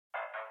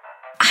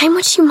I'm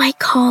what you might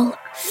call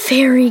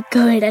very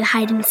good at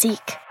hide and seek.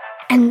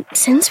 And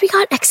since we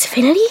got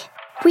Xfinity,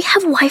 we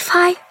have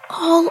Wi-Fi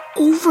all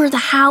over the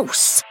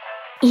house,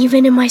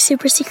 even in my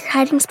super secret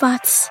hiding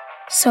spots.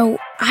 So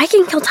I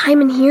can kill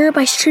time in here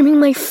by streaming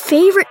my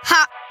favorite...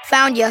 Ha!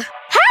 Found you.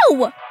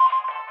 How?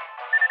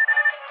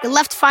 You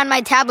left Find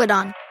My tablet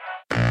on.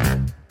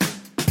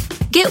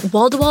 Get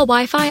wall-to-wall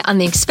Wi-Fi on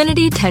the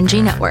Xfinity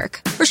 10G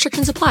network.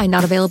 Restrictions apply.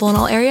 Not available in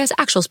all areas.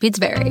 Actual speeds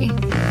vary.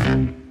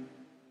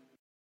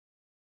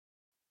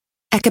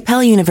 At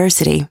Capella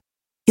University,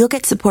 you'll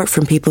get support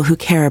from people who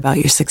care about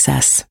your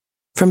success.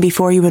 From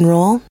before you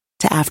enroll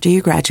to after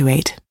you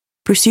graduate,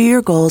 pursue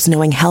your goals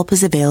knowing help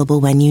is available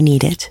when you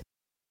need it.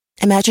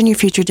 Imagine your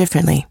future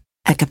differently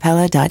at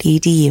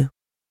capella.edu.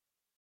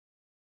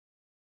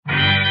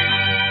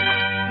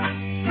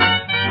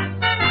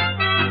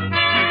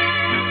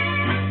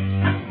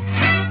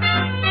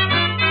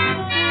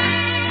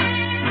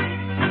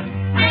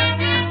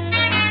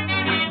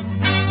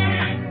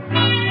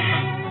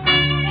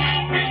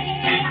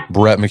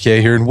 Brett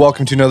McKay here, and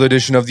welcome to another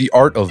edition of the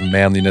Art of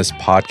Manliness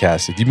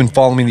podcast. If you've been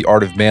following the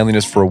Art of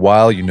Manliness for a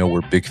while, you know we're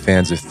big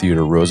fans of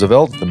Theodore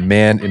Roosevelt. The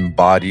man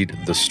embodied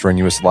the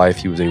strenuous life.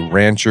 He was a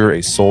rancher,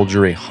 a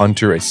soldier, a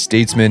hunter, a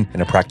statesman,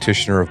 and a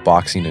practitioner of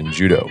boxing and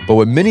judo. But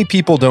what many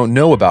people don't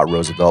know about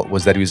Roosevelt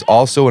was that he was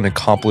also an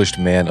accomplished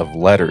man of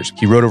letters.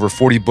 He wrote over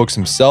 40 books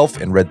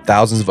himself and read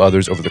thousands of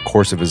others over the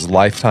course of his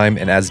lifetime.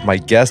 And as my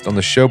guest on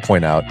the show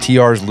point out,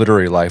 TR's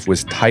literary life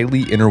was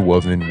tightly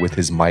interwoven with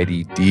his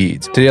mighty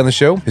deeds. Today on the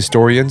show,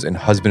 historians and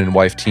husband and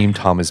wife team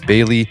Thomas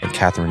Bailey and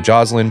Catherine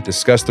Joslin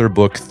discuss their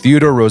book,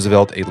 Theodore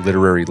Roosevelt, A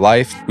Literary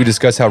Life. We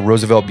discuss how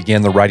Roosevelt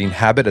began the writing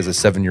habit as a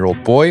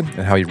 7-year-old boy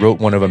and how he wrote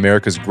one of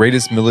America's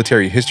greatest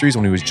military histories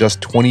when he was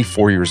just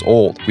 24 years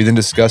old. We then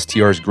discuss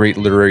TR's great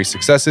literary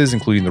successes,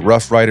 including The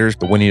Rough Riders,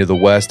 The Winning of the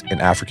West, and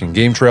African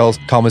Game Trails.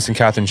 Thomas and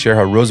Catherine share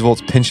how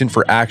Roosevelt's penchant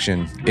for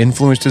action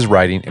influenced his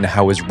writing and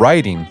how his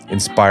writing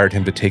inspired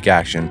him to take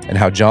action, and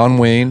how John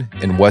Wayne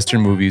and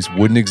Western movies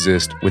wouldn't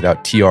exist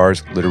without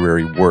TR's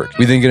literary work.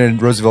 We then get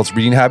into Roosevelt's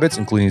reading habits,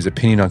 including his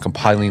opinion on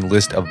compiling a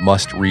list of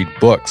must-read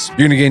books.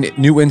 You're going to gain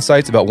new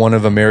insights about one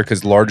of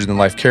America's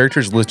larger-than-life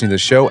characters listening to the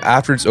show.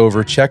 After it's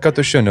over, check out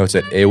the show notes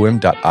at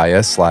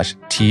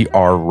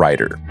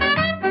aom.is/trwriter.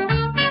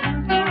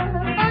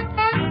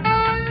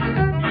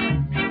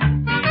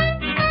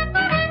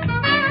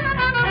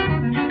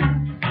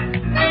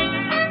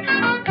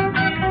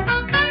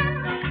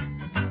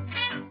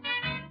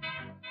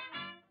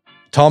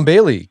 Tom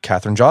Bailey,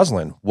 Catherine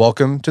Joslin,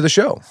 welcome to the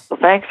show. Well,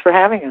 thanks for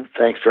having us.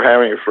 Thanks for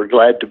having us. We're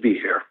glad to be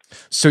here.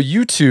 So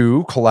you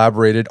two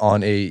collaborated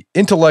on an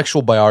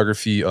intellectual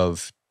biography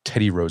of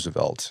Teddy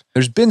Roosevelt.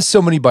 There's been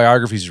so many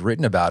biographies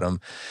written about him,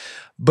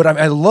 but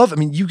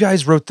you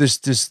guys wrote this,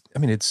 it's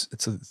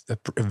a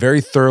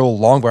very thorough,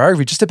 long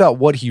biography just about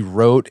what he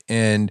wrote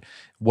and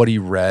what he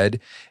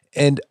read.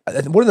 And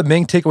one of the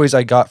main takeaways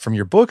I got from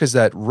your book is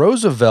that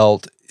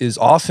Roosevelt is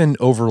often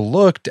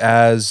overlooked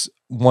as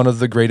one of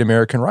the great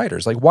American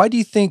writers. Like, why do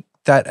you think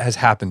that has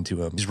happened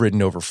to him? He's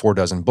written over 4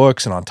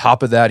 books, and on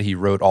top of that, he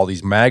wrote all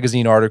these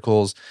magazine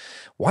articles.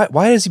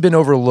 Why has he been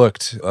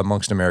overlooked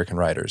amongst American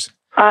writers?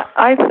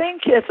 I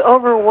think it's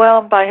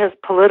overwhelmed by his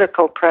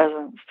political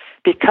presence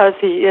because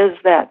he is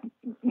that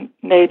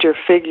major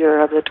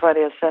figure of the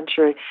 20th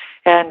century.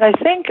 And I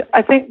think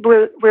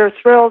we're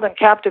thrilled and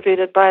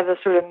captivated by the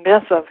sort of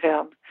myth of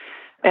him.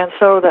 And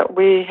so that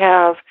we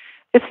have...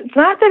 It's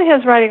not that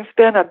his writing's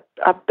been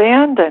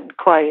abandoned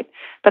quite,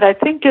 but I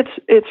think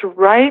it's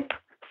ripe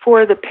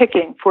for the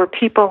picking for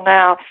people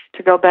now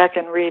to go back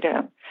and read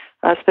him,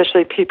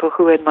 especially people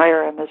who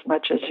admire him as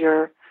much as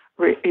your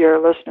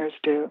listeners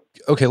do.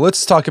 Okay,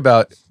 let's talk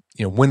about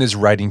when his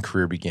writing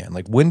career began.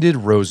 Like, when did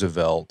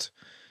Roosevelt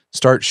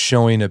start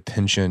showing a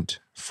penchant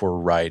for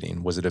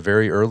writing? Was it a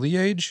very early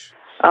age?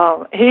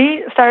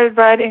 He started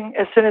writing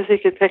as soon as he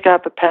could pick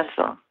up a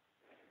pencil.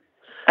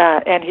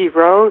 And he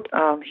wrote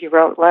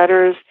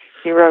letters,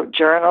 he wrote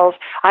journals.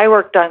 I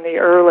worked on the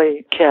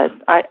early kid.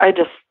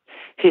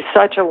 He's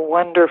such a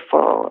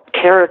wonderful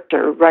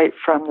character right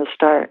from the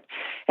start.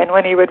 And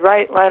when he would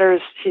write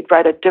letters, he'd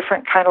write a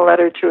different kind of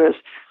letter to his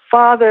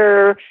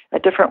father, a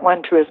different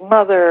one to his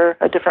mother,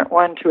 a different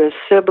one to his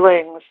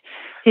siblings.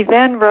 He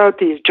then wrote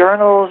these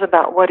journals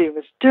about what he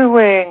was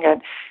doing,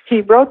 and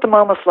he wrote them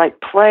almost like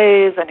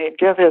plays, and he'd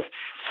give his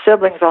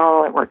siblings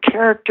all were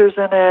characters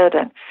in it,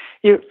 and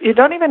you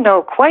don't even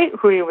know quite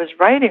who he was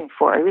writing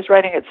for. He was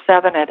writing at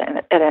 7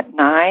 and at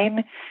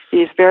 9,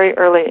 these very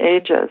early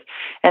ages.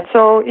 And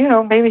so,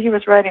 maybe he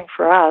was writing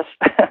for us.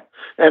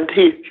 and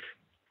he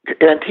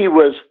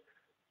was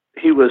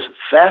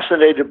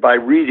fascinated by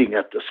reading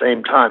at the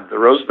same time. The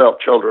Roosevelt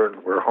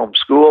children were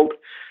homeschooled,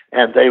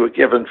 and they were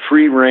given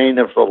free rein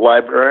of the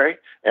library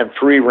and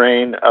free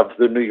rein of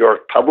the New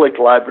York Public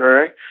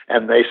Library,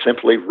 and they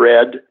simply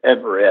read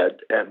and read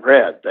and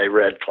read. They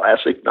read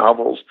classic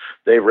novels,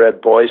 they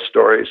read boys'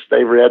 stories,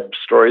 they read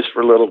stories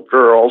for little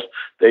girls,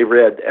 they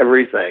read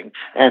everything,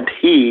 and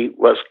he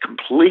was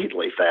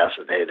completely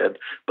fascinated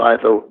by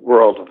the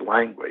world of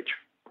language.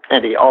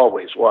 And he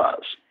always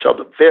was, till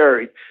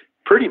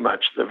pretty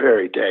much the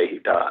very day he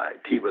died.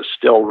 He was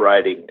still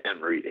writing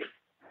and reading.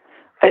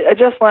 I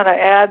just want to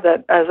add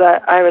that as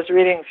I was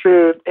reading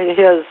through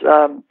his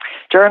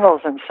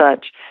journals and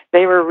such,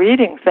 they were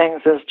reading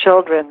things as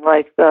children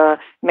like the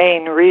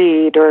Mayne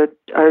Reid or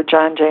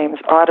John James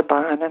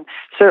Audubon, and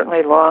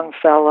certainly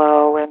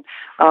Longfellow and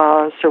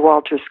Sir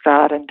Walter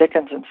Scott and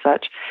Dickens and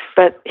such.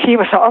 But he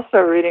was also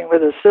reading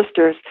with his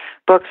sisters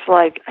books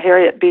like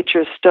Harriet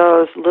Beecher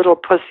Stowe's Little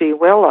Pussy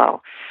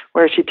Willow,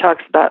 where she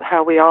talks about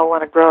how we all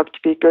want to grow up to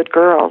be good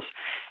girls.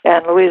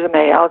 And Louisa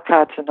May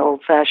Alcott's an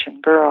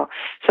old-fashioned girl.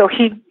 So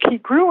he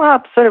grew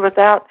up sort of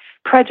without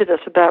prejudice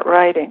about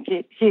writing.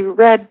 He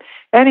read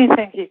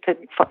anything he could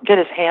get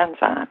his hands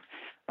on.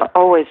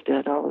 Always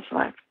did, all his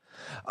life.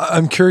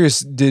 I'm curious,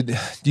 do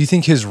you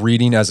think his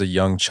reading as a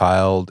young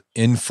child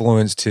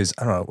influenced his,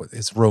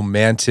 his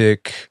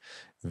romantic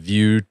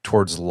view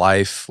towards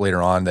life later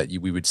on that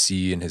we would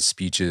see in his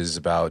speeches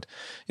about,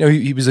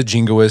 he was a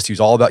jingoist. He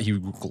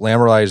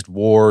glamorized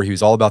war. He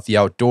was all about the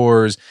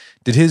outdoors.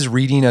 Did his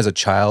reading as a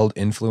child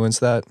influence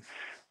that?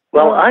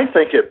 Well, I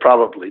think it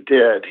probably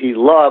did. He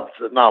loved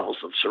the novels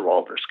of Sir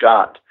Walter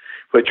Scott,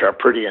 which are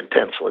pretty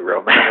intensely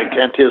romantic.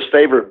 And his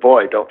favorite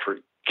boy, don't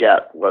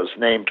forget, was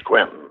named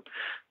Quentin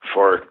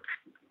for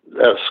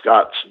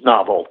Scott's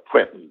novel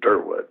Quentin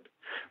Durward,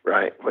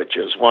 right, which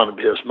is one of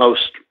his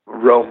most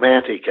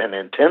romantic and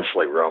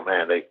intensely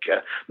romantic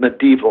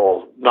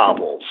medieval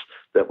novels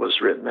that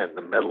was written in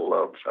the middle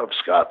of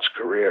Scott's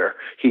career.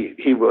 He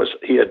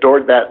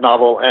adored that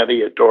novel, and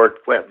he adored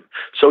Quentin.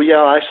 So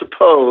yeah, I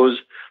suppose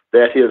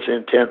that his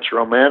intense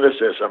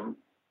romanticism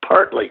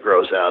partly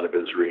grows out of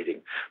his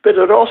reading, but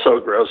it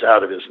also grows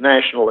out of his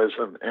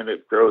nationalism, and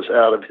it grows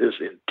out of his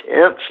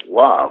intense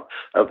love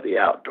of the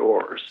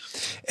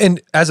outdoors.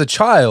 And as a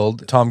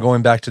child, Tom,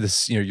 going back to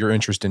this, your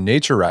interest in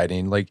nature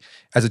writing, like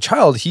as a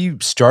child, he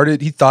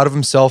thought of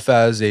himself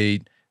as a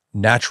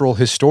natural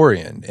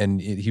historian, and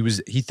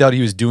he thought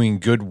he was doing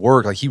good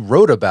work. Like he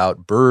wrote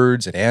about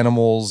birds and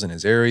animals in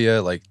his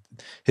area. Like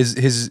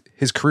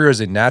his career as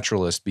a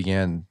naturalist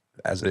began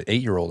as an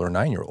 8-year-old or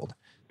 9-year-old.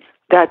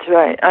 That's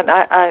right. And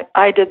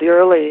I did the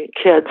early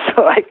kids,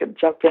 so I could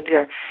jump in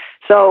here.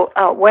 So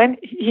when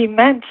he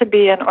meant to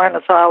be an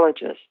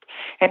ornithologist,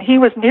 and he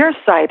was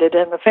nearsighted,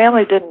 and the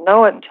family didn't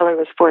know it until he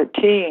was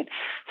 14.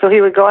 So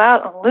he would go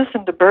out and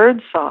listen to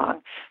bird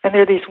song, and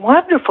there are these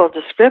wonderful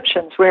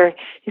descriptions where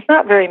he's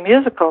not very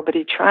musical, but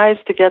he tries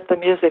to get the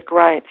music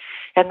right.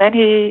 And then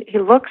he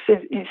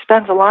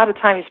spends a lot of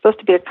time. He's supposed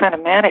to be a kind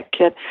of manic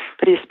kid,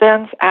 but he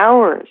spends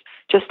hours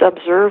just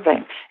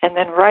observing and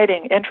then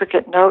writing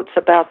intricate notes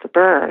about the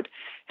bird.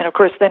 And of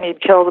course, then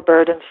he'd kill the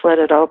bird and slit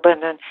it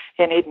open,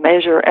 and he'd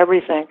measure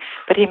everything.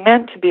 But he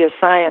meant to be a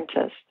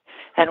scientist.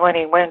 And when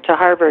he went to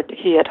Harvard,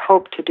 he had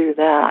hoped to do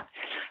that.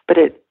 But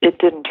it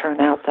didn't turn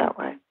out that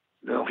way.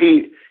 No,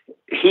 he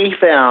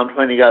found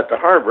when he got to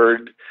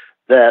Harvard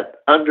that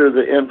under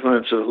the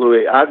influence of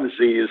Louis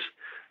Agassiz,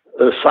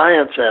 the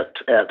science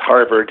at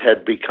Harvard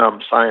had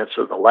become science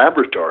of the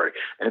laboratory,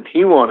 and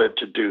he wanted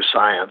to do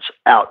science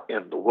out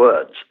in the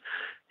woods.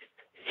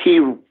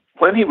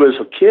 When he was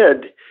a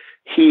kid,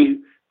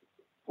 he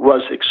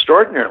was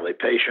extraordinarily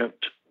patient,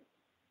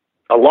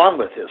 along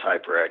with his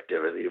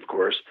hyperactivity, of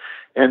course,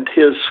 and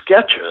his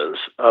sketches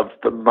of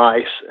the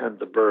mice and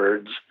the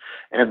birds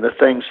and the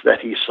things that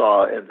he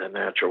saw in the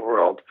natural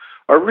world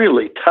are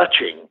really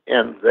touching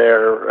in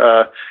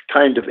their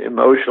kind of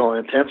emotional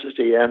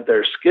intensity and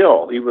their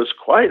skill. He was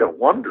quite a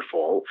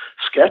wonderful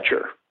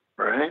sketcher,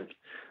 right?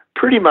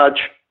 Pretty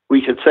much,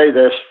 we could say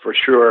this for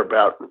sure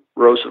about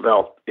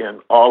Roosevelt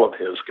in all of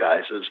his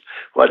guises.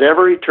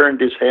 Whatever he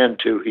turned his hand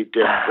to, he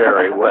did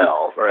very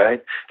well,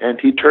 right? And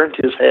he turned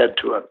his hand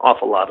to an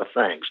awful lot of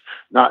things,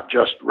 not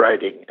just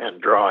writing and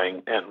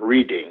drawing and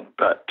reading,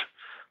 but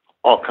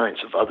all kinds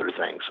of other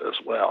things as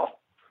well,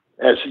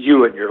 as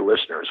you and your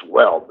listeners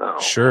well know.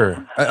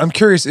 Sure. I'm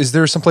curious, is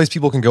there some place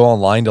people can go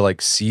online to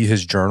see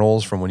his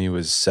journals from when he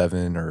was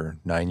 7 or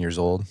 9 years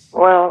old?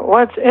 Well,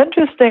 what's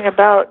interesting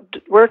about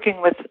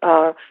working with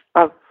a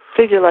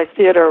figure like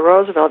Theodore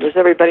Roosevelt is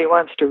everybody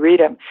wants to read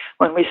him.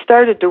 When we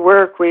started to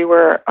work, we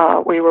were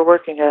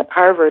working at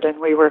Harvard, and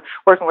we were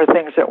working with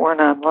things that weren't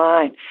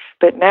online.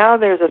 But now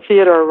there's a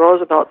Theodore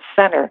Roosevelt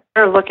Center.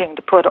 They're looking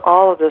to put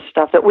all of this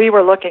stuff that we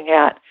were looking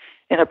at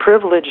in a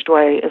privileged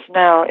way is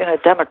now in a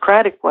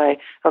democratic way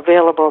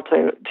available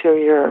to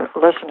your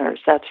listeners.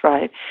 That's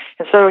right.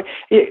 And so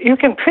you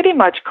can pretty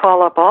much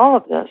call up all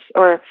of this,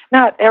 or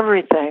not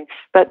everything,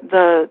 but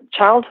the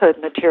childhood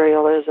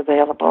material is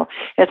available.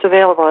 It's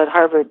available at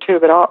Harvard too,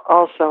 but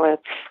also at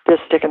this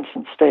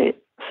Dickinson State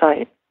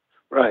site.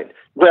 Right.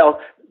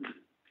 Well,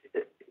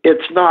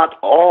 it's not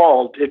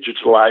all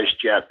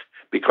digitalized yet,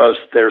 because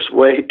there's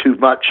way too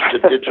much to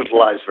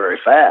digitalize very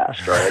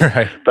fast, right?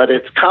 Right. But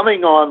it's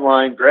coming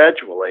online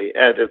gradually,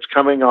 and it's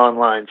coming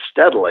online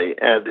steadily,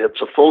 and it's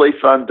a fully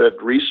funded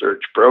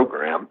research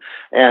program.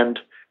 And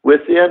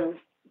within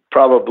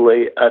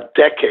probably a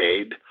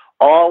decade,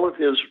 all of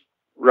his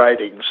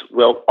writings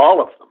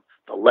all of them,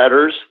 the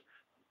letters,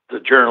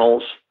 the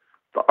journals,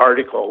 the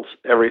articles,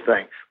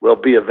 everything will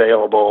be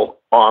available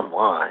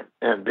online,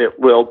 and it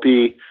will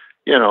be,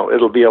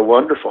 it'll be a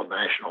wonderful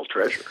national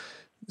treasure.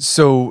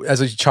 So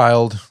as a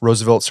child,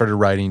 Roosevelt started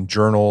writing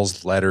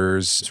journals,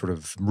 letters, sort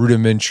of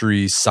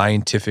rudimentary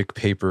scientific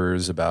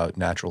papers about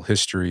natural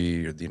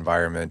history or the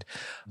environment.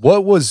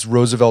 What was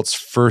Roosevelt's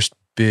first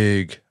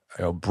big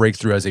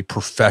breakthrough as a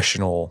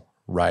professional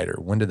writer?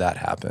 When did that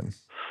happen?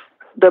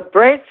 The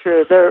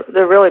breakthrough,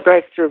 the really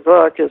breakthrough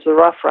book is The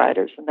Rough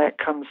Riders, and that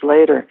comes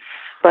later.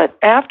 But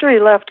after he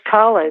left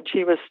college,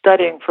 he was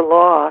studying for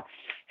law,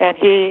 and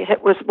he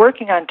was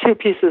working on two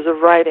pieces of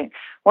writing.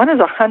 One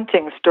is a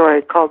hunting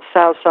story called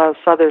Sow Sow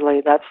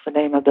Southerly. That's the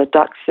name of the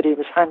ducks that he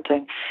was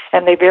hunting,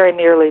 and they very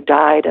nearly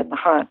died in the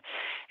hunt.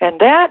 And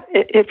that,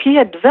 if he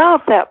had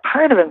developed that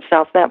part of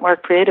himself, that more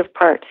creative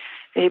part,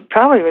 he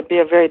probably would be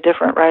a very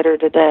different writer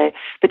today.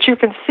 But you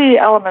can see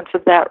elements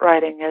of that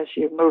writing as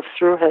you move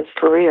through his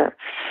career.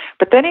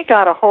 But then he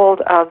got a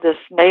hold of this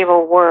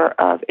naval war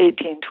of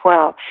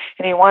 1812,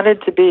 and he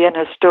wanted to be an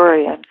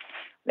historian.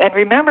 And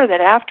remember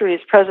that after he's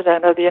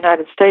president of the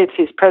United States,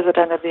 he's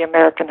president of the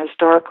American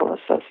Historical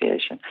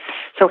Association.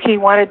 So he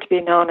wanted to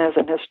be known as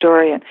an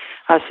historian.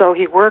 So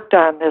he worked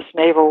on this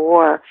naval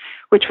war,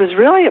 which was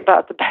really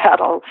about the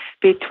battle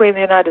between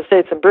the United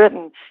States and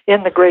Britain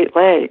in the Great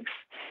Lakes.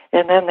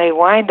 And then they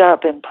wind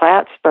up in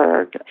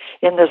Plattsburgh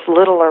in this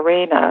little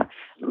arena,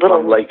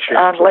 on Lake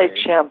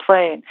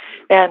Champlain,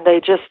 and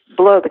they just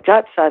blow the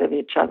guts out of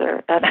each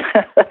other. And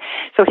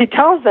so he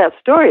tells that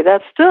story.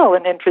 That's still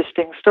an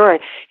interesting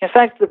story. In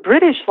fact, the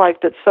British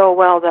liked it so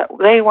well that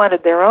they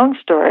wanted their own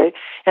story,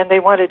 and they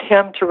wanted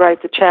him to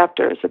write the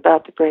chapters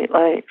about the Great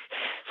Lakes.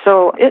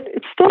 So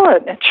it's still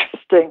an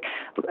interesting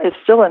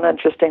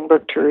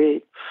book to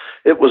read.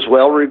 It was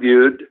well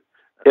reviewed.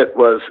 It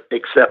was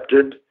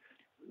accepted.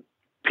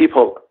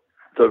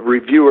 The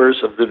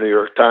reviewers of the New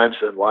York Times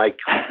and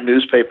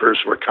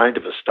newspapers were kind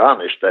of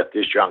astonished that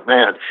this young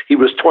man, he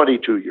was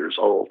 22 years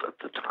old at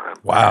the time,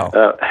 wow,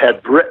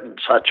 had written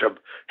such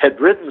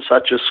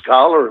a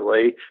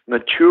scholarly,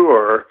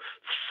 mature,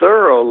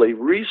 thoroughly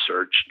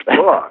researched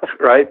book,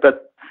 right?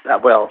 But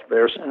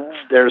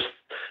there's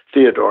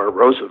Theodore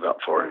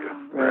Roosevelt for you,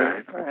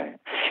 right.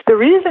 The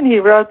reason he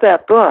wrote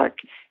that book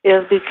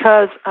is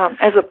because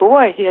as a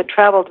boy he had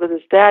traveled with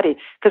his daddy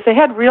because they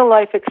had real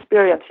life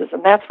experiences,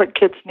 and that's what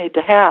kids need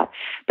to have.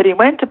 But he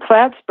went to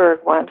Plattsburgh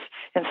once,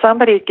 and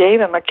somebody gave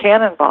him a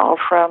cannonball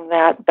from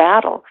that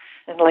battle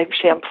in Lake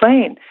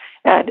Champlain,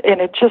 and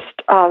it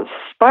just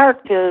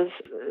sparked his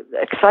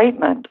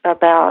excitement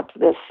about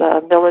this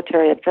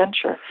military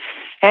adventure.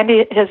 And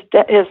his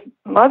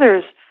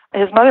mother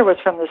was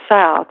from the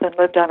South and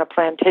lived on a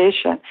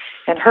plantation,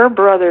 and her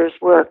brothers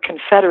were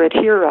Confederate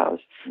heroes,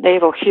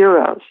 naval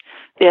heroes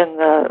in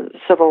the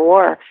Civil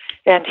War.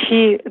 And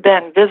he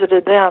then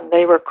visited them.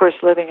 They were, of course,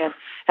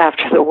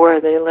 after the war,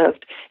 they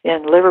lived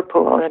in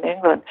Liverpool in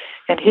England,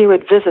 and he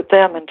would visit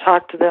them and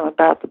talk to them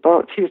about the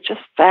boats. He was just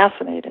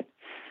fascinated.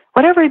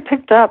 Whatever he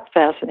picked up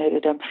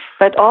fascinated him.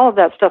 But all of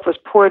that stuff was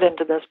poured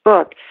into this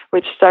book,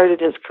 which started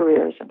his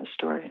career as an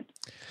historian.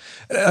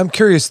 I'm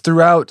curious,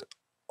 throughout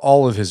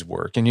all of his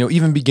work, and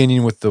even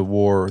beginning with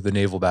the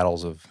naval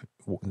battles of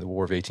the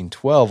War of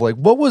 1812,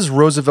 what was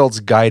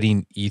Roosevelt's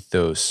guiding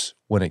ethos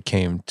when it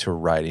came to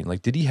writing?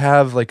 Did he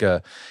have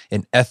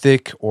an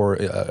ethic or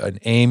an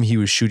aim he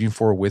was shooting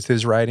for with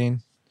his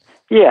writing?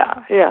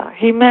 Yeah.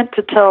 He meant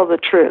to tell the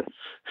truth,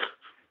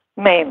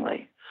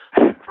 mainly.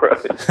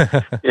 Right.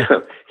 Yeah.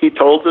 He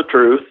told the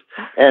truth,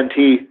 and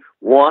he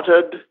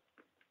wanted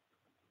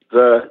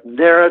the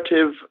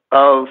narrative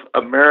of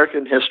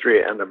American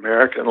history and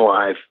American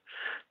life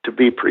to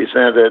be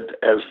presented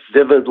as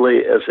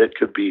vividly as it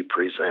could be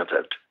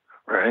presented,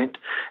 right?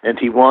 And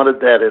he wanted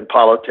that in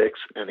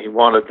politics, and he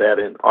wanted that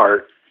in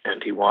art,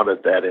 and he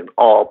wanted that in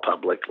all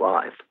public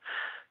life.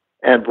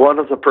 And one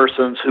of the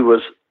persons who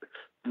was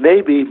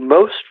maybe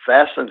most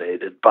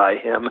fascinated by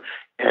him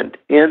and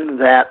in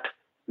that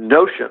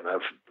notion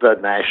of the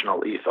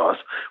national ethos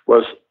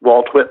was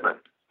Walt Whitman,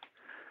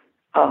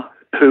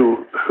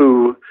 who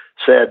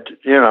said,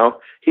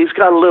 he's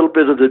got a little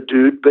bit of the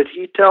dude, but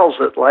he tells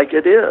it like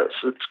it is.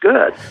 It's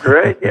good,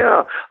 right?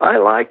 Yeah, I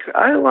like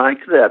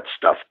that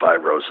stuff by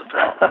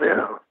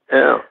Roosevelt.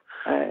 Yeah.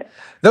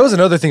 That was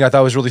another thing I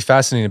thought was really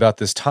fascinating about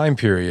this time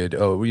period.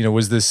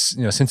 Was this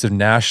sense of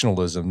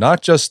nationalism,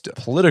 not just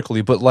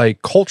politically, but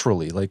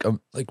culturally. Like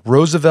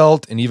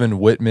Roosevelt and even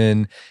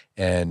Whitman,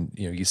 and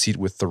you see it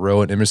with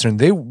Thoreau and Emerson.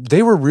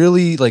 They were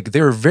really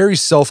they were very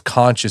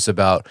self-conscious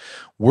about,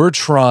 we're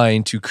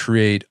trying to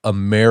create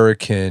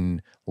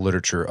American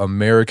literature,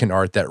 American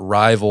art that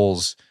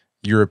rivals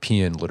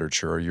European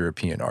literature or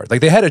European art.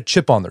 They had a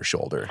chip on their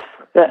shoulder.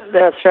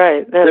 That's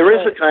right. There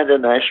is a kind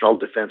of national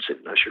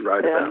defensiveness. You're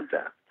right about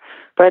that.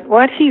 But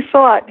what he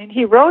thought, and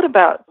he wrote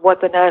about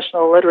what the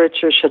national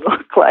literature should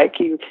look like.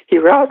 He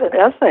wrote an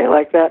essay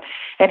like that.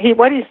 And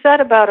what he said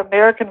about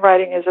American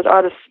writing is it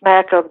ought to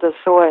smack of the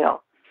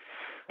soil.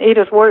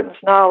 Edith Wharton's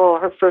novel,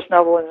 her first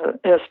novel was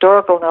a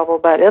historical novel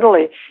about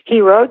Italy.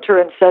 He wrote to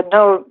her and said,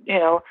 no,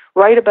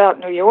 write about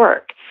New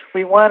York.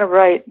 We want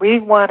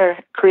to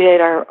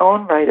create our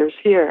own writers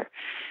here.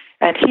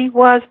 And he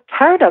was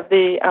part of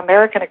the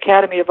American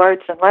Academy of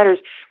Arts and Letters,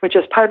 which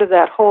is part of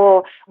that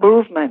whole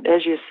movement,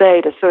 as you say,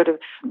 to sort of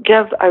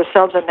give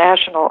ourselves a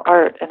national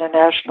art and a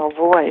national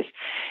voice.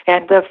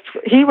 And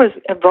he was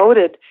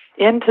voted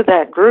into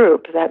that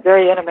group, that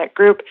very intimate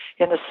group,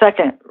 in the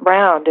second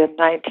round in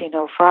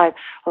 1905,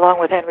 along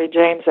with Henry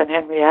James and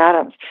Henry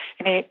Adams.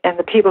 And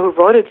the people who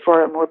voted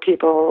for him were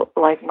people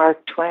like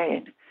Mark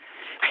Twain.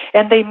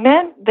 And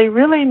they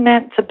really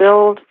meant to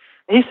build.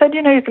 He said,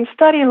 you can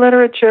study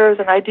literatures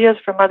and ideas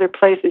from other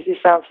places. He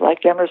sounds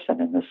like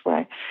Emerson in this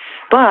way.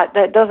 But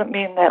that doesn't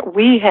mean that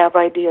we have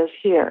ideas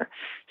here.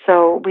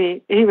 So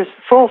he was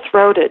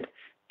full-throated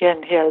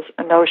in his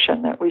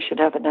notion that we should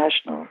have a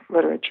national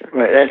literature.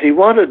 Right, and he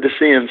wanted to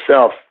see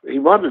himself, he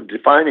wanted to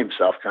define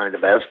himself kind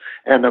of as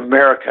an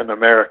American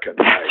writer.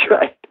 That's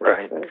right.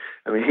 Right.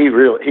 I mean, he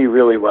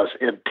really was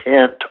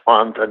intent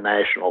on the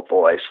national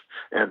voice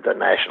and the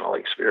national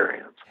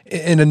experience.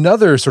 And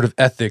another sort of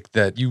ethic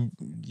that you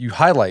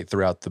highlight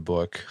throughout the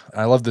book,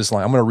 I love this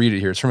line. I'm going to read it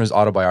here. It's from his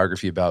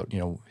autobiography about,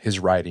 his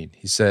writing.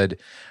 He said,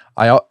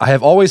 I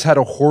have always had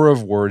a horror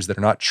of words that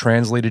are not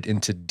translated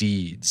into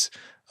deeds,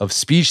 of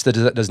speech that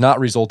does not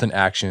result in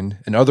action.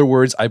 In other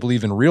words, I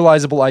believe in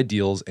realizable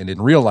ideals and in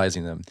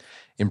realizing them,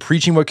 in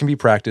preaching what can be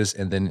practiced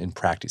and then in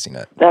practicing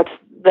it.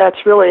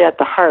 That's really at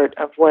the heart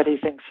of what he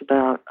thinks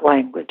about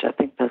language. I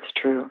think that's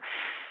true.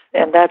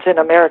 And that's in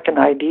American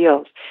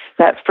Ideals.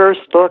 That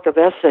first book of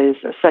essays,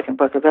 the second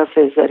book of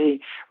essays that he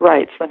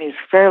writes when he's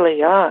fairly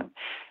young,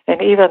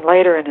 and even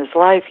later in his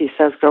life, he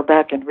says, go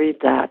back and read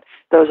that.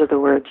 Those are the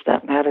words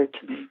that mattered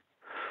to me.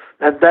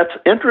 And that's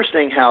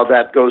interesting how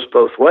that goes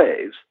both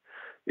ways.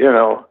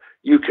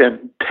 You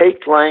can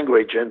take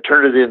language and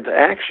turn it into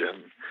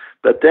action,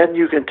 but then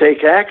you can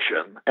take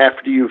action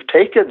after you've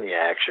taken the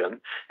action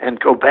and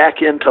go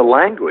back into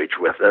language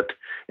with it,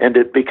 and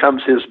it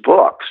becomes his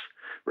books,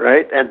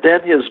 right? And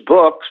then his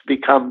books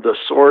become the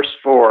source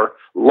for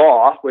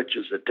law, which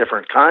is a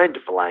different kind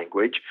of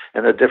language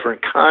and a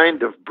different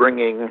kind of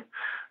bringing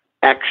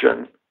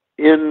action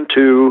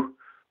into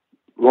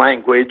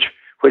language,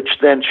 which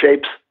then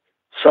shapes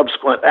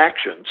subsequent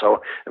action.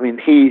 So,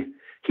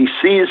 he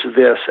sees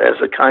this as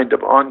a kind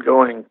of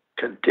ongoing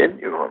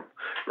continuum,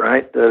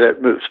 right? That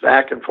it moves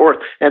back and forth.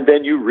 And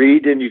then you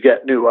read and you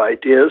get new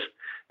ideas,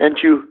 and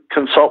you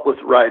consult with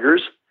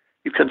writers.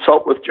 You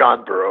consult with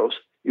John Burroughs.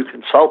 You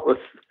consult with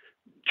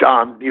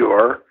John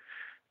Muir,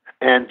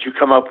 and you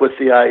come up with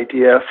the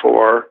idea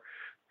for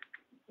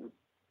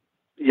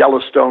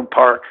Yellowstone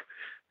Park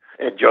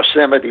and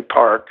Yosemite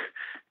Park,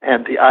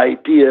 and the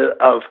idea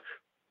of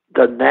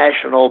the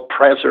national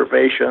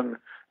preservation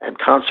and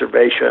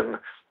conservation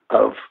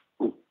of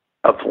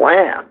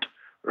land,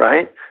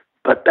 right?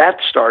 But that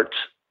starts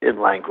in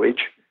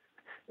language,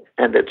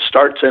 and it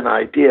starts in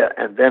idea,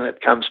 and then it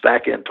comes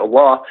back into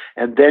law,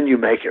 and then you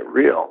make it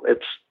real.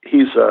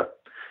 He's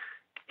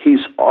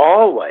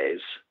always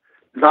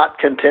not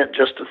content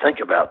just to think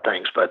about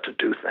things, but to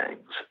do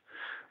things.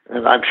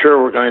 And I'm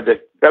sure we're going to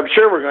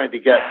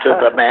get to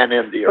the man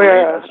in the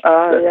arena.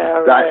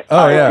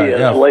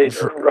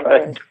 Later,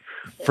 right?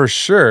 For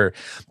sure.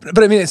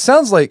 But it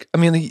sounds like,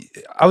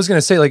 I was going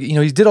to say,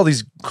 he did all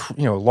these,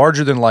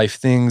 larger than life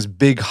things,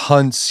 big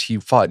hunts. He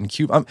fought in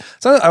Cuba.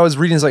 So I was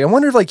reading, I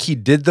wonder if he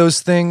did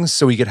those things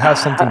so he could have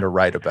something to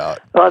write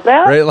about. Well,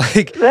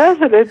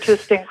 that's an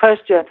interesting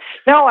question.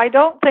 No, I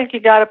don't think he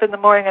got up in the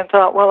morning and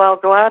thought, well, I'll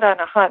go out on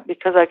a hunt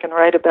because I can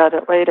write about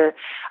it later.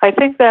 I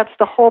think that's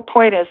the whole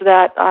point, is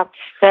that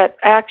that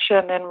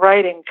action and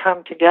writing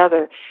come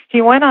together.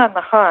 He went on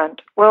the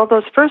hunt. Well,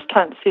 those first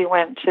hunts he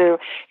went to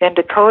in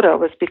Dakota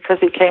was because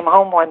he came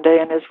home one day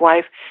and his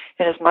wife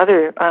and his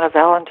mother on a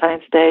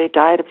Valentine's Day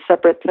died of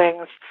separate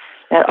things,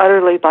 and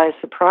utterly by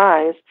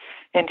surprise.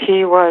 And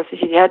he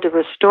had to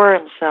restore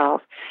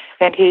himself.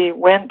 And he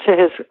went to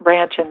his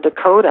ranch in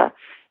Dakota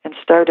and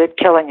started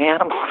killing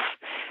animals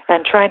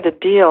and trying to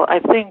deal, I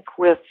think,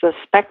 with the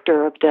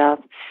specter of death.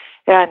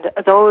 And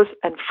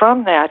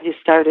from that he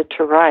started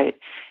to write.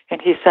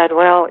 And he said,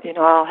 well,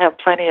 I'll have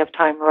plenty of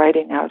time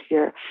writing out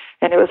here.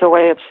 And it was a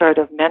way of sort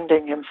of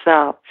mending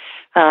himself.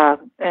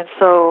 And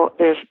so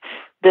there's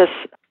this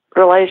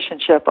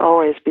relationship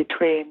always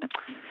between,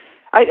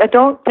 I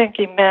don't think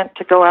he meant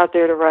to go out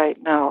there to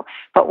write, no.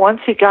 But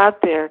once he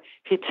got there,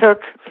 he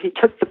took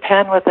the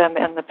pen with him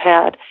and the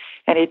pad,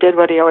 and he did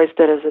what he always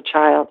did as a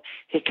child.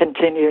 He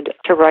continued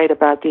to write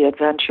about the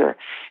adventure.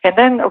 And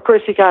then, of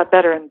course, he got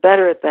better and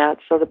better at that,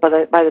 so that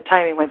by the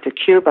time he went to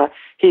Cuba,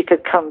 he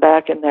could come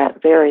back in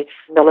that very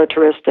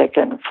militaristic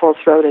and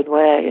full-throated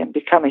way and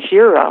become a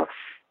hero,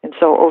 and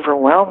so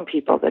overwhelm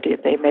people that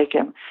they make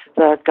him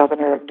the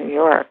governor of New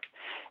York.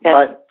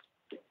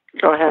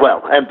 Go ahead.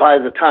 Well, and by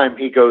the time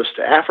he goes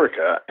to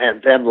Africa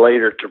and then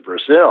later to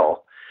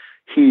Brazil,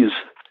 he's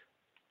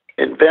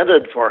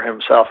invented for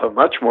himself a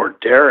much more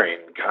daring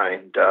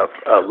kind of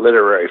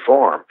literary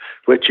form,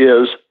 which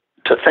is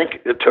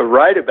to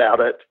write about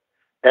it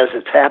as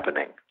it's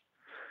happening.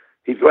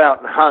 He'd go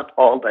out and hunt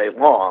all day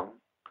long,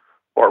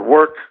 or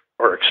work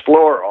or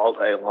explore all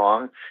day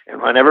long,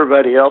 and when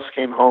everybody else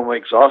came home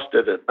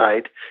exhausted at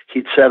night,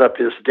 he'd set up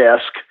his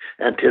desk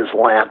and his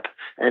lamp,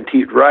 and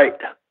he'd write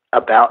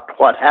about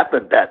what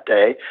happened that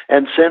day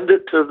and send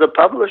it to the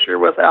publisher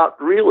without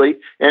really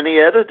any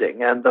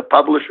editing. And the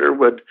publisher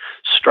would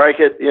strike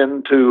it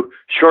into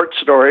short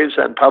stories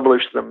and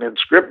publish them in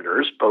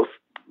Scribner's.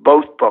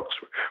 Both books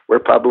were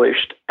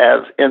published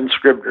as in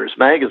Scribner's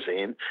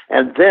magazine,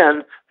 and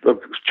then the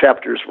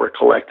chapters were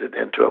collected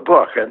into a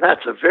book. And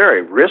that's a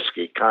very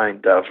risky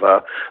kind of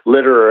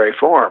literary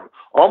form.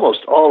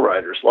 Almost all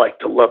writers like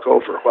to look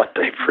over what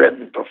they've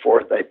written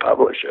before they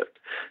publish it.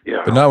 You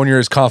know? But not when you're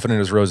as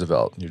confident as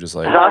Roosevelt. You're just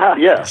like...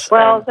 Yes.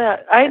 Well,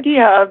 that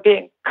idea of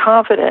being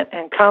confident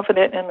in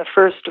the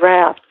first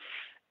draft,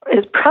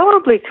 it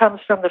probably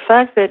comes from the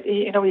fact that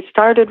he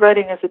started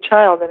writing as a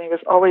child and he was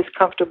always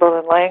comfortable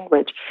in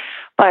language.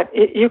 But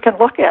you can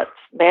look at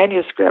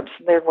manuscripts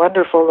and they're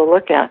wonderful to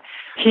look at.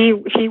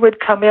 He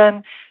would come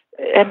in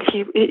and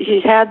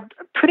he had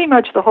pretty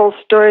much the whole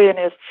story in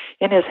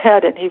his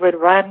head, and he would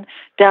run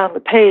down the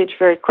page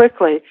very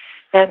quickly.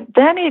 And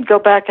then he'd go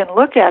back and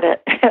look at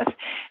it.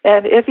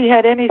 And if he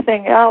had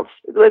anything else,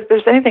 if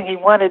there's anything he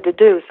wanted to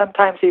do,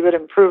 sometimes he would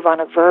improve on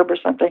a verb or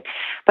something.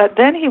 But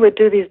then he would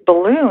do these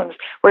balloons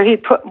where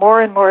he'd put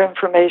more and more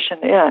information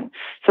in.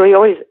 So he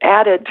always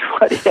added to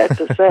what he had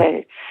to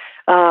say.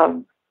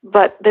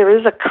 But there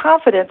is a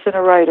confidence in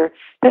a writer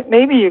that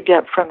maybe you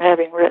get from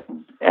having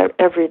written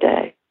every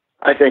day.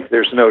 I think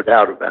there's no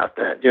doubt about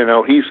that. You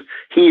know, he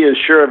is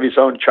sure of his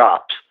own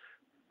chops,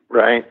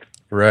 right?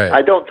 Right.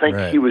 I don't think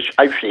he was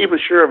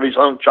sure of his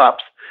own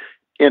chops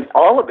in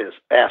all of his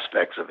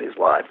aspects of his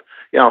life.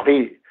 You know,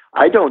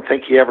 I don't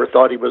think he ever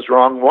thought he was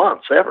wrong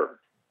once, ever.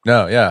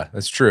 No, yeah,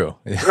 that's true.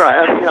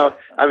 Right.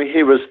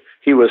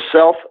 He was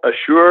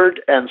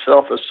self-assured and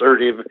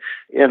self-assertive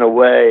in a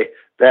way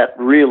that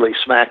really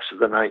smacks of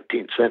the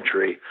 19th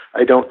century.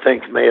 I don't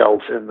think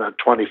males in the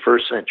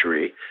 21st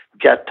century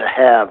get to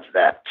have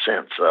that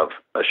sense of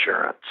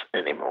assurance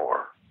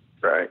anymore,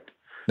 right?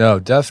 No,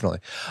 definitely.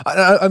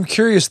 I'm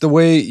curious the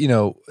way,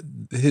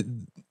 the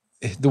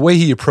way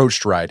he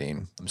approached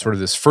writing, sort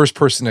of this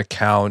first-person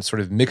account,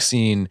 sort of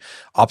mixing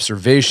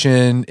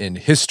observation and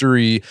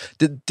history.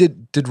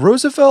 Did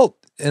Roosevelt,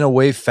 in a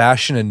way,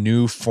 fashion a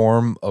new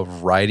form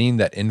of writing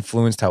that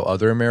influenced how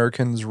other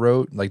Americans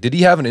wrote? Like, did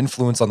he have an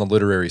influence on the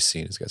literary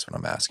scene, is I guess what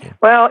I'm asking.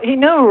 Well, he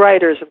knew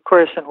writers, of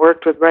course, and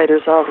worked with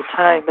writers all the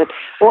time. But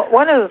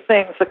one of the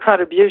things, the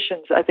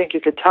contributions I think you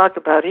could talk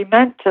about, he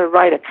meant to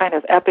write a kind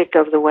of epic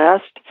of the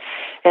West.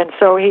 And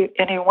so he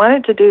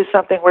wanted to do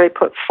something where he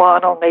put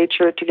faunal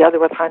nature together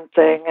with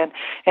hunting,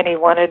 and he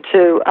wanted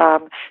to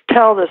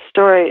tell the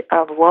story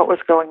of what was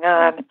going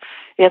on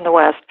in the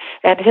West.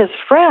 And his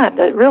friend,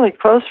 a really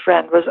close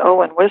friend, was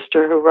Owen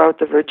Wister, who wrote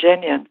The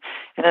Virginian,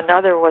 and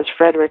another was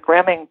Frederick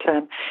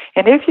Remington.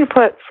 And if you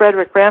put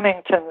Frederick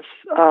Remington's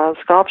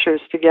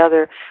sculptures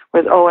together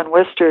with Owen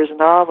Wister's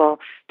novel,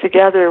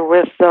 together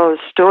with those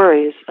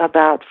stories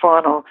about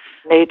faunal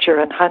nature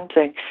and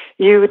hunting,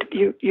 you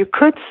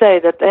could say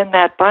that in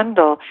that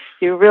bundle,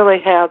 you really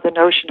have the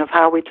notion of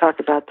how we talk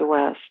about the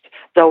West.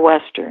 The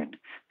Western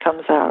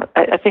comes out.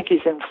 I think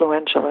he's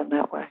influential in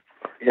that way.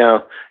 Yeah,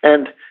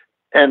 and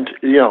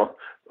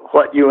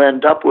what you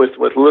end up with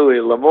Louis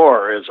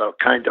L'Amour is a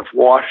kind of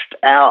washed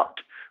out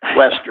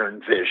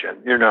Western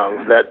vision,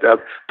 that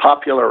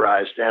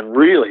popularized and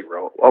really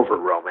over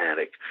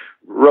romantic.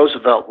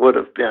 Roosevelt would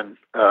have been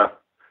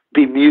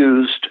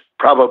bemused,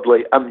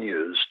 probably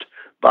amused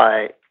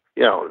by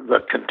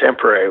the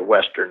contemporary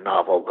Western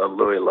novel, the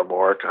Louis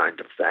L'Amour kind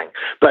of thing.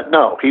 But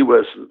no, he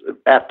was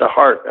at the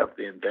heart of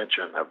the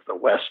invention of the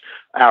West,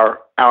 our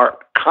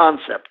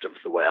concept of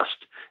the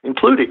West,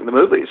 including the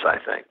movies, I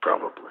think,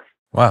 probably.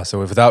 Wow, so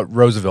without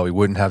Roosevelt, we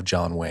wouldn't have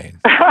John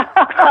Wayne.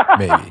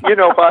 Maybe. You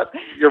know what?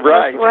 You're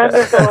right.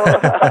 That's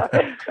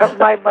wonderful.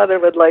 My mother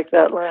would like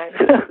that line.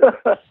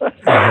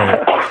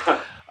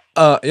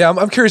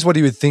 I'm curious what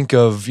he would think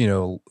of,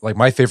 like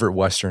my favorite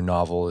Western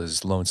novel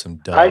is Lonesome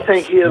Dove. I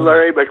think he and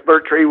Larry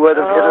McMurtry would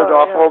have hit it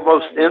off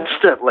almost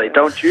instantly,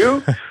 don't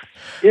you?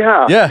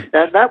 Yeah. Yeah.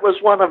 And that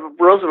was one of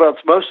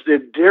Roosevelt's most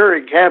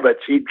endearing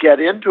habits. He'd get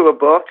into a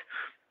book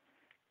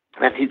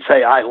and he'd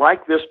say, I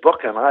like this book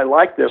and I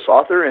like this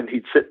author, and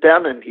he'd sit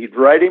down and he'd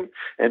write him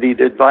and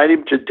he'd invite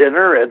him to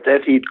dinner, and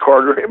then he'd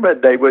corner him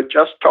and they would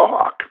just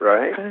talk,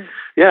 right? Okay.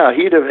 Yeah,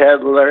 he'd have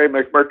had Larry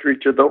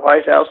McMurtry to the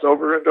White House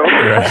over and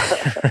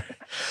over.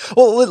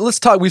 Well, let's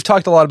talk. We've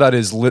talked a lot about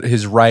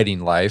his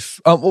writing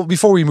life. Well,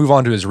 before we move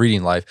on to his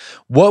reading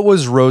life, what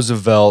was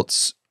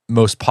Roosevelt's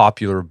most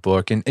popular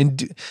book?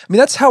 And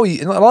that's how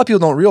and a lot of people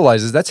don't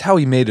realize is that's how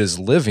he made his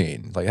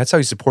living. Like, that's how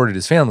he supported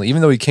his family.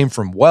 Even though he came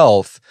from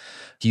wealth,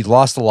 he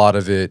lost a lot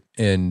of it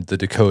in the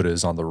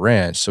Dakotas on the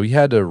ranch. So he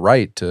had to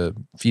write to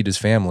feed his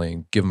family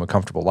and give him a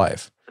comfortable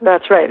life.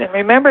 That's right. And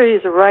remember,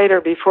 he's a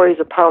writer before he's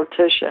a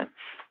politician.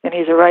 and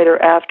he's a writer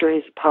after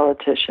he's a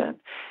politician.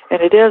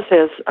 And it is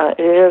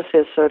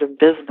his sort of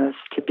business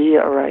to be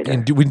a writer.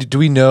 And do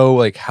we know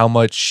like how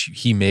much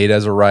he made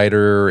as a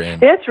writer?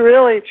 And it's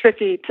really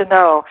tricky to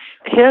know.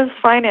 His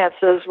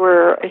finances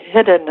were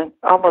hidden,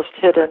 almost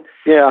hidden.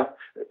 Yeah,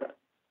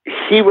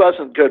 he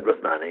wasn't good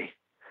with money.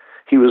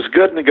 He was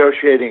good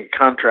negotiating a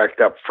contract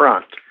up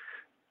front,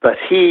 but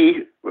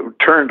he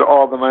turned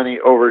all the money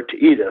over to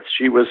Edith.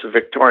 She was a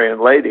Victorian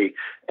lady,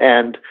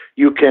 and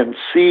you can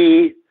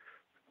see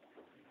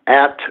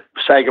at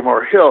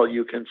Sagamore Hill,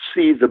 you can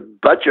see the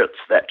budgets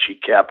that she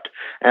kept,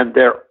 and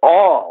they're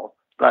all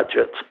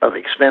budgets of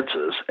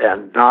expenses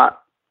and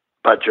not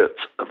budgets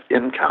of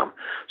income.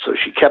 So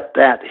she kept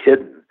that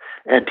hidden,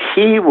 and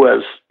he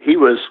was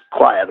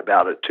quiet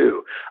about it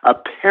too.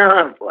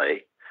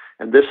 Apparently,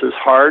 and this is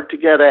hard to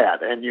get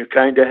at, and you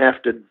kind of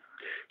have to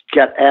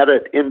get at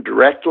it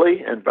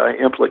indirectly and by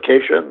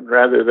implication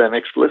rather than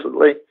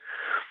explicitly,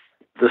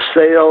 the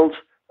sales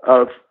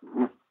of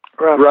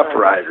Rough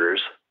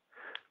Riders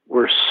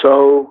were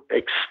so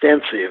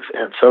extensive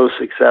and so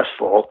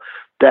successful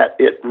that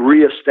it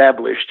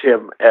reestablished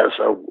him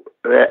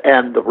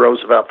and the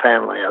Roosevelt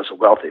family as a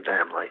wealthy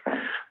family.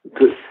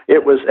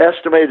 It was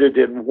estimated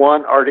in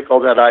one article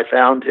that I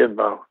found in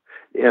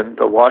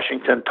the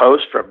Washington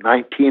Post from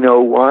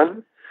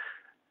 1901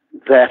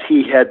 that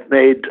he had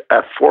made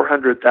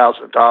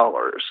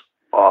 $400,000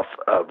 off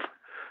of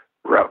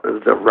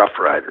the Rough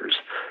Riders,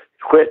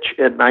 which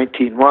in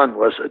 1901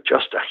 was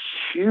just a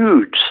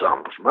huge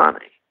sum of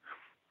money.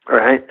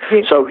 Right?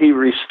 So he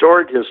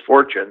restored his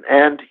fortune,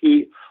 and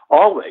he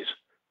always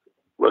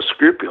was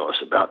scrupulous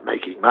about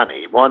making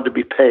money. He wanted to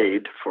be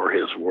paid for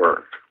his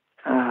work.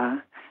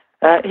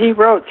 He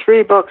wrote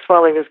 3 books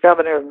while he was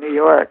governor of New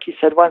York. He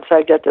said, once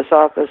I get this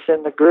office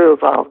in the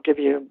groove, I'll give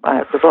you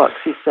the books,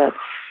 he said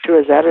to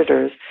his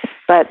editors.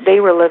 But they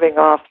were living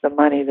off the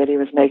money that he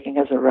was making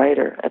as a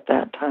writer at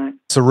that time.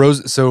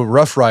 So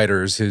Rough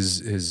Riders,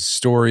 his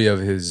story of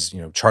his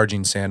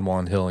charging San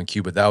Juan Hill in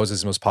Cuba, that was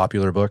his most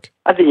popular book?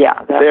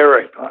 Yeah.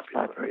 Very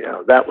popular.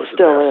 Yeah, that was a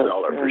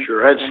bestseller for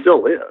sure. And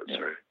still is.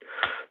 Right?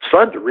 It's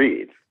fun to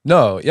read.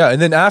 No, yeah.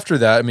 And then after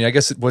that, I mean, I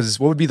guess what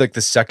would be like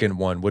the second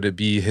one? Would it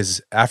be his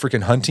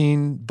African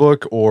hunting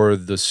book or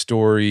the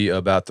story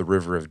about the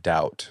River of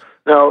Doubt?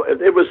 No,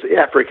 it was the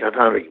African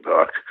hunting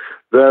book.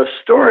 The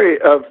story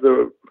of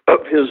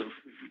his,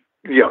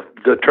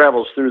 the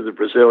travels through the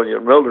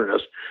Brazilian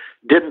wilderness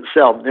didn't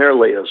sell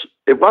nearly as,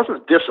 it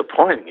wasn't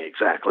disappointing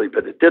exactly,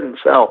 but it didn't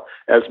sell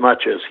as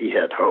much as he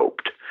had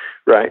hoped,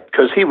 right?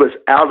 Because he was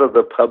out of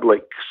the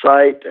public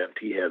sight, and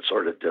he had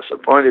sort of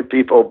disappointed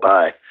people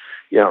by,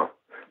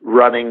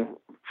 running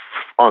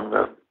on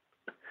the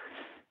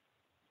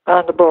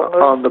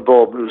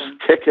Bull Moose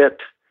ticket,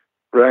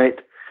 right?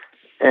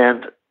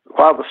 And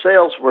while the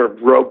sales were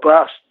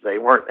robust, they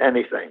weren't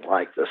anything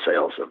like the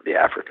sales of the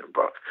African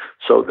book.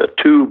 So the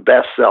 2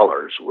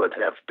 bestsellers would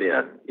have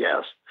been,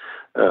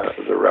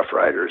 the Rough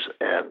Riders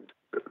and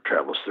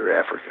Travels Through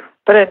Africa.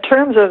 But in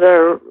terms of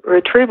the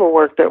retrieval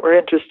work that we're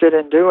interested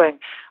in doing,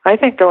 I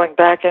think going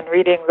back and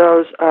reading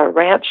those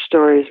ranch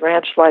stories,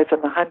 Ranch Life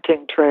and the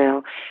Hunting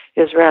Trail,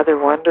 is rather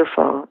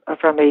wonderful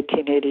from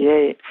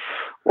 1888.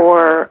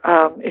 Or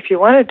if you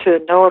wanted to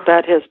know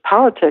about his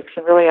politics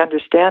and really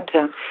understand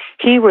him,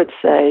 he would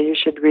say you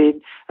should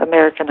read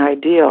American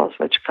Ideals,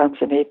 which comes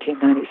in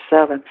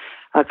 1897,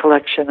 a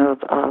collection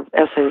of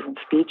essays and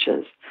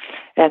speeches.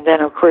 And then,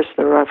 of course,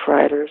 the Rough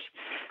Riders.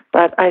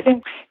 But I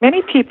think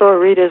many people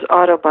read his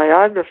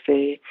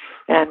autobiography,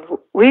 and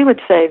we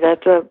would say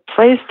that the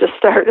place to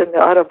start in the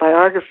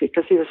autobiography,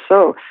 because he was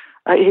so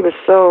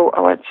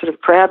sort of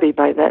crabby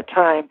by that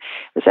time,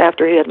 was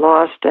after he had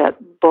lost at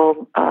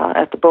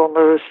the Bull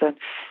Moose, and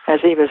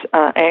as he was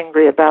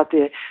angry about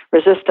the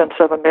resistance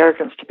of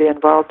Americans to be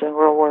involved in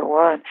World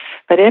War I.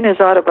 But in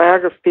his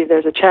autobiography,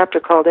 there's a chapter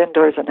called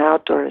Indoors and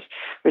Outdoors,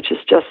 which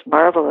is just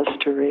marvelous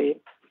to read.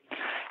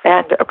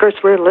 And of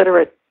course, we're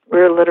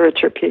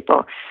literature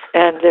people,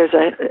 and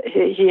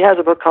he has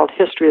a book called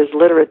History as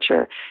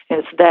Literature, and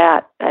it's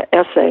that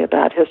essay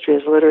about history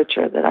as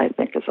literature that I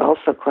think is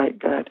also quite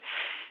good.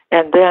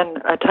 And then,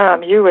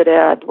 Tom, you would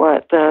add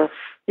what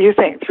you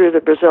think Through the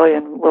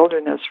Brazilian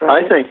Wilderness,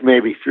 right? I think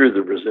maybe Through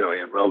the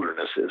Brazilian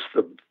Wilderness is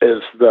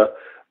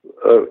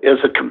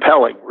a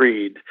compelling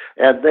read.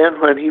 And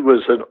then when he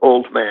was an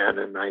old man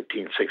in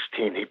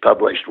 1916, he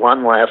published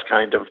one last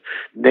kind of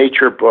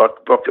nature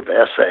book of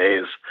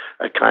essays,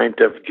 a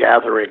kind of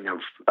gathering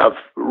of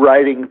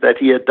writing that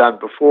he had done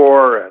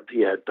before, and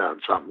he had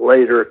done some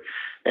later.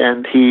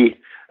 And it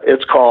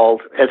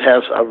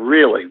has a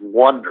really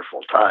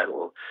wonderful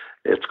title.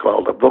 It's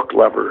called A Book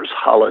Lover's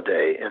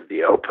Holiday in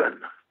the Open,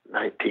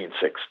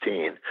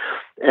 1916.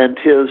 And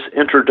his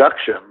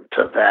introduction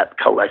to that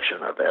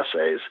collection of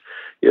essays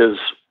is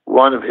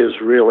one of his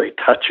really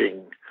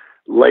touching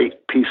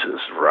late pieces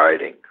of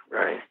writing,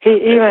 right?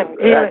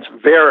 That's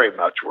very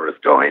much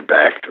worth going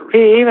back to read.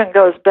 He even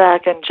goes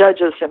back and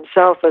judges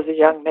himself as a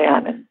young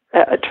man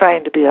and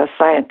trying to be a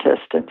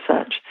scientist and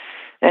such.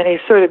 And he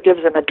sort of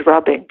gives him a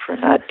drubbing for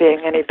not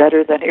being any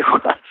better than he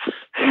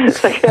was.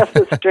 So you have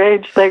this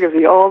strange thing of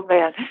the old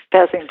man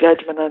passing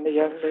judgment on the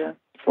young man.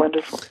 It's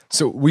wonderful.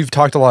 So we've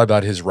talked a lot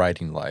about his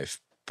writing life,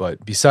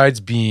 but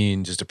besides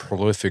being just a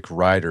prolific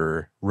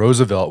writer,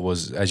 Roosevelt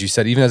was, as you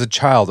said, even as a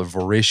child, a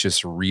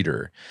voracious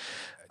reader.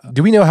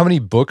 Do we know how many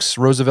books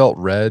Roosevelt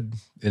read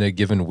in a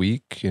given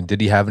week? And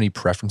did he have any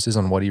preferences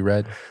on what he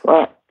read?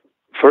 Well,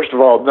 first of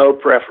all, no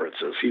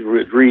preferences. He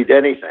would read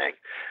anything.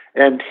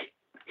 And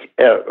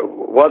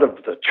one of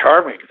the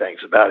charming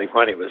things about him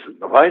when he was in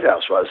the White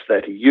House was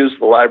that he used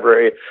the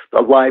librarian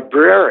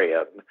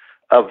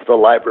of the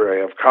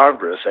Library of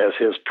Congress as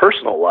his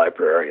personal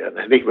librarian.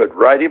 And he would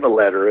write him a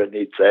letter and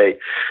he'd say,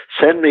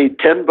 send me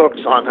 10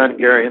 books on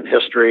Hungarian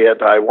history,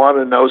 and I want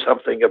to know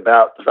something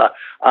about the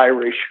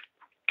Irish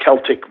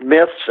Celtic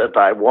myths, and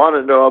I want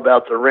to know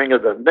about the ring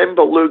of the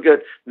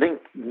Nibelungen.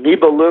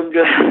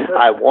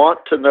 I want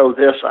to know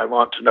this, I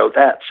want to know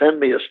that. Send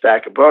me a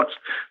stack of books.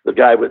 The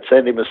guy would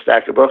send him a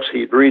stack of books.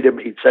 He'd read them.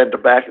 He'd send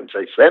them back and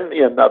say, send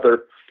me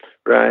another,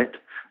 right?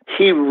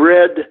 He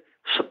read,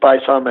 by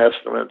some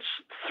estimates,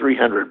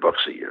 300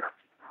 books a year.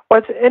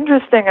 What's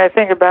interesting, I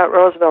think, about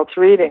Roosevelt's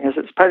reading is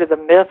it's part of the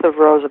myth of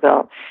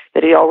Roosevelt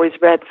that he always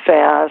read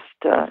fast.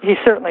 He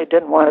certainly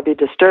didn't want to be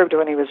disturbed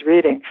when he was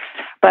reading.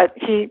 But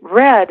he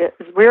read,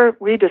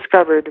 we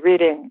discovered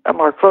reading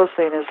more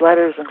closely in his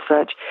letters and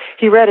such,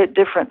 he read at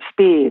different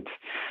speeds.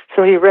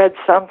 So he read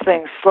some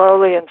things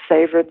slowly and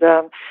savored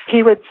them.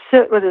 He would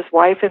sit with his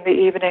wife in the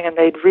evening and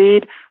they'd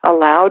read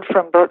aloud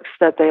from books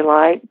that they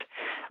liked,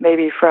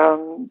 maybe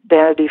from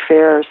Vanity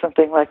Fair or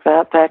something like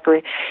that,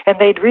 Thackeray. And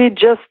they'd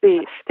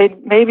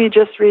maybe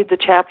just read the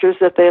chapters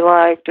that they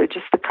liked or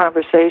just the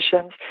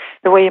conversations,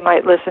 the way you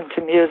might listen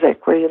to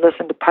music, where you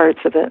listen to parts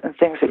of it and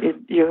things that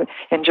you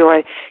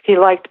enjoy. He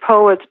liked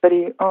poets, but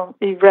he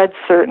read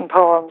certain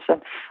poems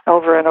and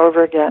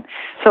over again.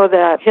 So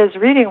that his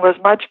reading was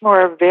much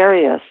more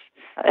various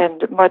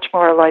and much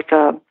more like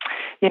the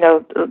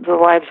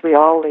lives we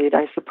all lead,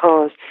 I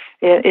suppose,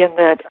 in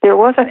that there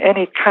wasn't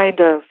any kind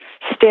of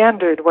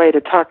standard way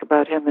to talk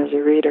about him as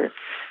a reader.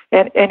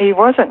 And he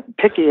wasn't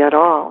picky at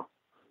all.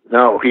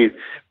 No, he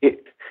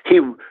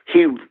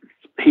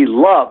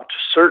loved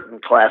certain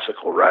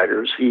classical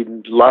writers. He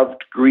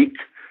loved Greek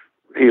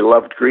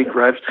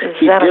writers.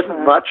 He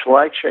didn't much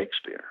like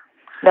Shakespeare.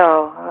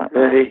 No.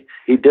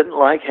 He didn't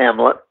like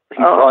Hamlet. He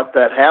thought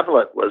that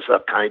Hamlet was a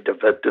kind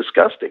of a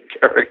disgusting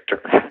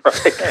character.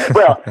 Right?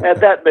 Well,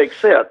 and that makes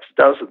sense,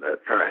 doesn't it?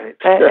 Right?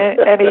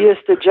 and he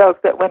used to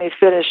joke that when he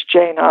finished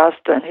Jane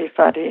Austen, he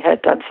thought he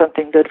had done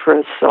something good for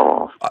his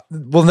soul.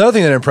 Well, another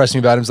thing that impressed me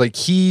about him is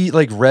he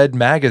read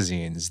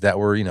magazines that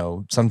were,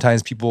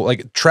 sometimes people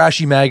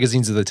trashy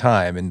magazines of the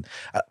time, and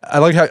I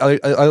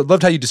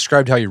loved how you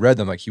described how he read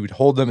them. He would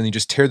hold them and he'd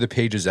just tear the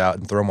pages out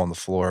and throw them on the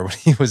floor when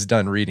he was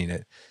done reading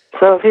it.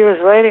 So if he was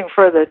waiting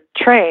for the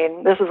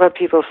train, this is what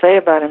people say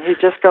about him,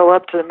 he'd just go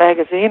up to the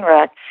magazine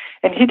rack,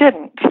 and he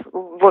didn't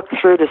look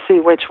through to see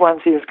which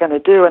ones he was going to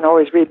do and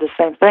always read the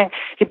same thing.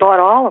 He bought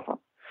all of them.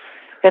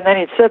 And then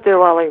he'd sit there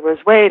while he was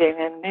waiting,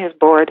 and he was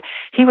bored.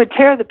 He would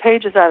tear the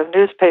pages out of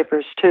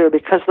newspapers, too,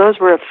 because those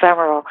were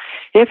ephemeral.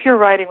 If your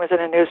writing was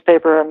in a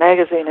newspaper or a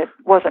magazine, it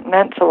wasn't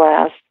meant to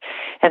last.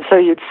 And so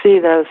you'd see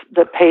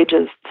the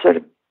pages sort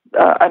of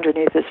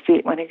underneath his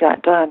feet when he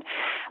got done.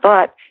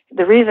 But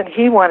the reason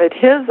he wanted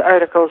his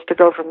articles to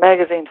go from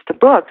magazines to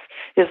books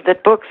is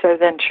that books are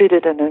then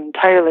treated in an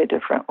entirely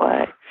different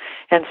way.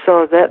 And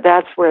so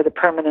that's where the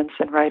permanence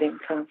in writing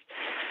comes.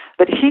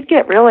 But he'd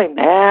get really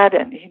mad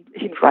and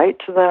he'd write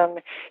to them.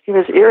 He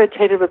was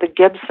irritated with the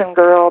Gibson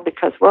girl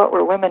because what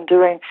were women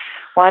doing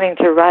wanting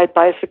to ride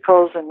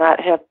bicycles and not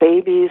have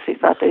babies? He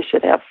thought they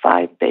should have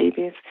 5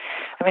 babies.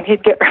 I mean,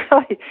 he'd get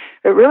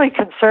really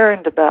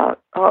concerned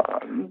about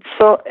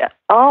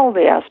all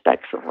the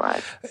aspects of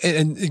life.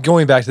 And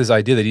going back to this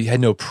idea that he had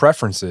no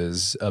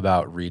preferences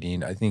about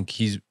reading, I think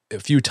a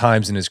few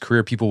times in his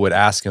career, people would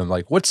ask him,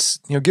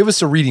 give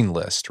us a reading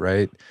list,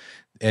 right?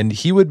 And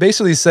he would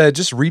basically say,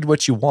 just read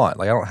what you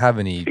want. I don't have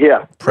any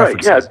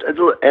preferences.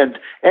 Right, yeah.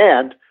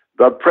 And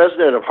the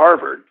president of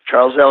Harvard,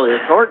 Charles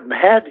Eliot Norton,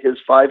 had his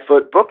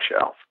 5-foot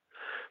bookshelf,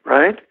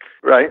 right?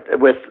 Right,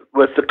 with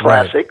the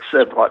classics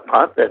and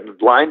whatnot, and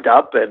lined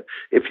up. And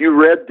if you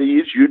read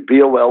these, you'd be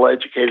a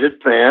well-educated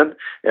man.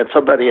 And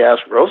somebody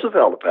asked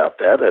Roosevelt about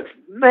that, and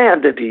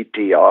man, did he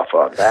tee off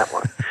on that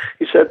one.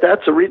 He said,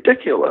 that's a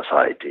ridiculous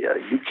idea.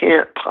 You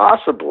can't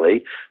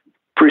possibly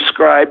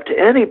prescribe to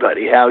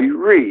anybody how you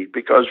read,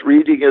 because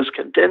reading is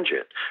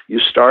contingent. You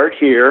start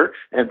here,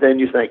 and then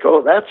you think,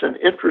 oh, that's an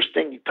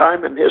interesting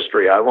time in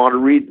history. I want to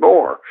read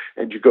more.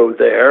 And you go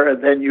there,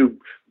 and then you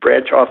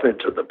branch off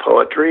into the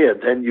poetry,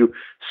 and then you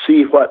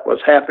see what was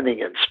happening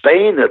in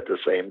Spain at the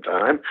same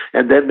time,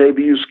 and then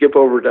maybe you skip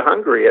over to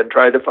Hungary and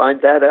try to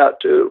find that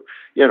out too.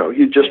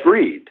 You just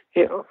read.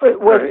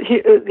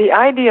 The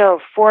idea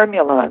of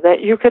formula,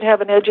 that you could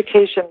have an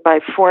education by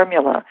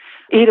formula,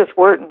 Edith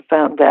Wharton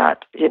found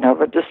that,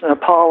 but just an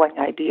appalling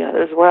idea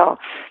as well.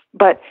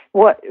 But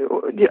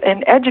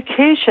in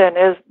education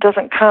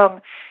doesn't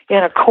come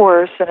in a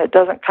course, and it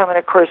doesn't come in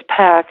a course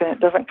pack, and it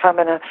doesn't come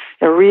in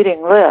a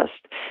reading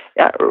list.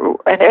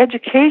 An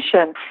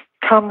education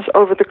comes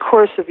over the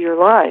course of your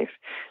life,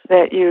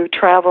 that you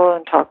travel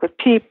and talk with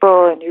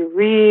people, and you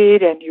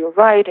read, and you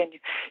write, and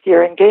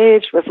you're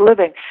engaged with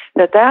living.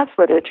 That's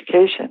what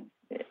education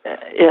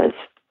is.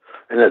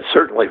 And it's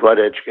certainly what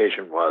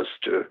education was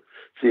to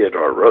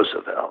Theodore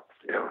Roosevelt,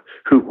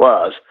 who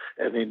was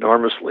an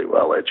enormously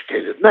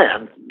well-educated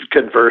man,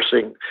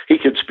 conversing. He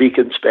could speak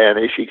in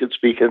Spanish. He could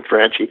speak in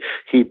French.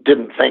 He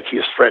didn't think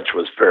his French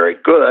was very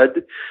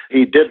good.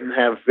 He didn't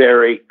have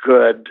very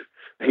good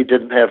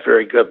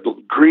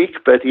Greek,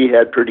 but he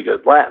had pretty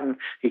good Latin.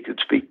 He could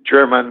speak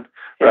German,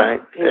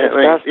 right?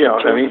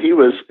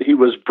 He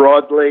was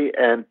broadly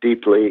and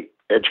deeply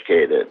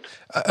educated.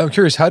 I'm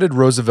curious, how did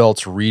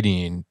Roosevelt's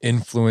reading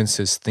influence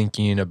his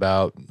thinking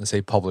about, let's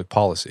say, public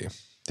policy?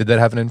 Did that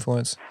have an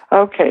influence?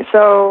 Okay,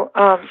 so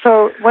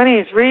when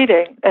he's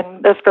reading,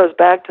 and this goes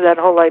back to that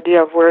whole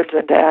idea of words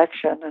into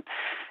action and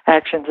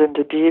actions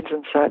into deeds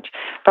and such,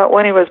 but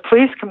when he was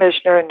police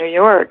commissioner in New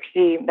York,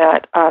 he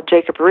met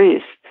Jacob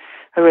Riis,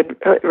 who had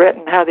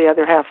written How the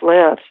Other Half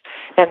Lives,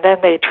 and then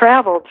they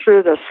traveled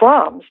through the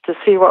slums to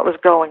see what was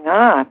going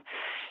on.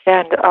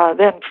 And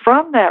then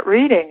from that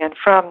reading and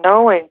from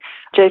knowing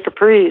Jacob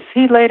Riis,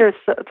 he later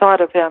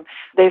thought of him,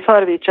 they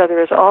thought of each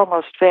other as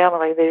almost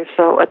family. They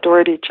so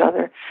adored each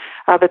other.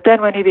 But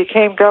then when he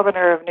became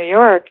governor of New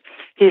York,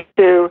 he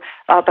knew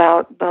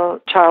about the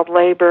child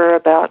labor,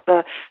 about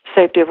the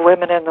safety of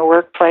women in the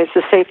workplace,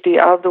 the safety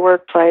of the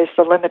workplace,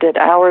 the limited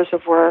hours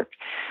of work.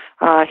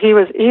 He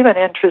was even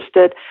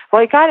interested,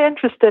 he got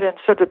interested in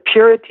sort of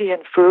purity in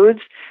foods.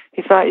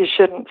 He thought you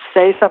shouldn't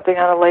say something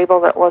on a label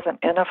that wasn't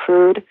in a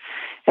food.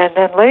 And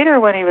then later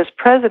when he was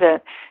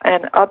president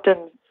and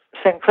Upton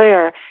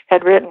Sinclair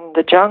had written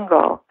The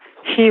Jungle,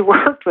 he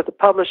worked with the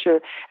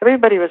publisher.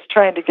 Everybody was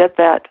trying to get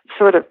that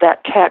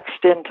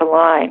text into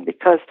line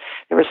because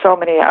there were so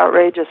many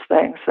outrageous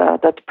things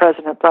that the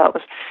president thought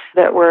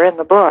that were in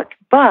the book.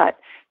 But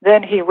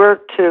then he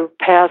worked to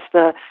pass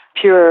the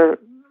Pure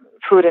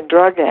Food and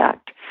Drug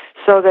Act,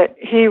 so that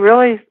he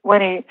really,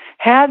 when he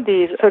had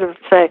these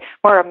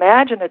more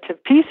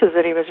imaginative pieces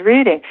that he was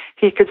reading,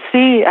 he could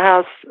see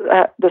how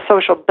the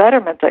social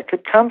betterment that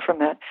could come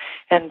from it.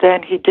 And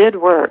then he did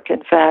work,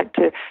 in fact,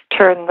 to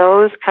turn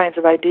those kinds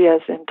of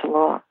ideas into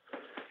law.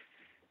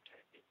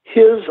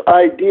 His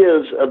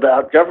ideas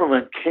about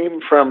government came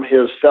from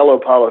his fellow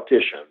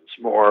politicians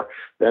more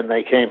than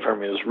they came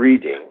from his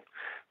reading,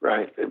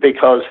 right?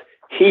 Because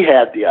he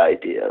had the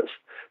ideas.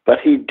 But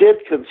he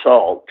did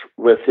consult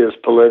with his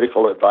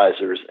political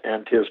advisors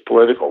and his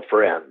political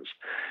friends.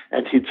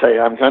 And he'd say,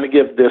 I'm going to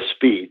give this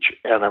speech,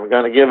 and I'm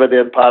going to give it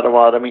in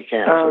Pottawatomie,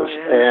 Kansas,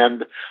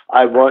 and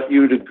I want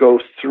you to go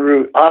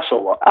through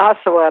Osawatomie.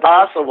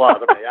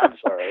 I'm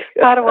sorry.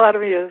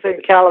 Pottawatomie is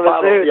in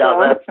Kalamazoo.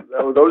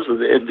 Those are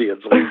the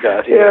Indians we've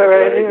got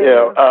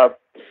here.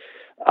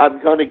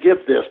 I'm going to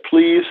give this.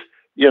 Please,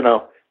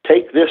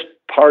 take this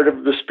part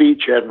of the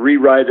speech and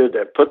rewrite it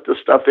and put the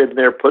stuff in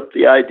there, put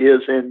the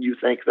ideas in you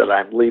think that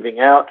I'm leaving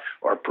out,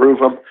 or prove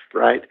them,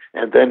 right?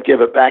 And then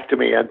give it back to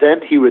me. And then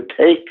he would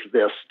take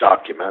this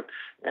document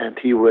and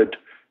he would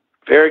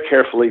very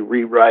carefully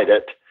rewrite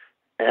it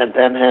and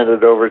then hand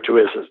it over to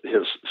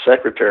his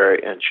secretary,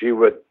 and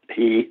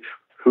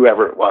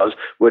whoever it was,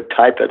 would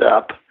type it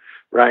up,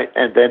 right?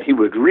 And then he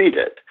would read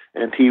it.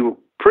 And he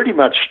pretty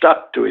much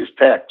stuck to his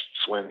texts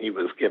when he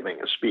was giving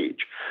a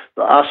speech.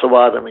 The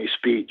Osawatomie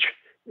speech,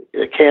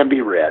 it can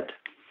be read.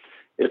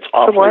 It's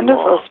awfully long. It's a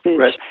wonderful speech.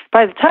 Right.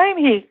 By the time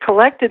he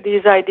collected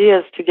these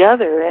ideas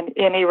together, and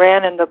he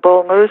ran in the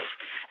Bull Moose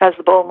as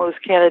the Bull Moose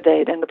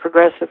candidate and the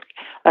Progressive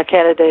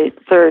candidate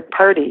third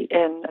party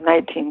in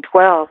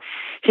 1912,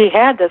 he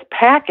had this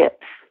packet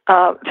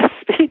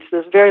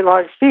this very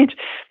long speech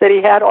that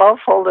he had all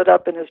folded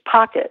up in his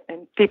pocket.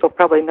 And people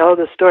probably know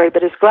the story,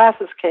 but his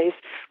glasses case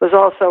was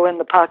also in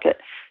the pocket.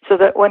 So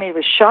that when he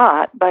was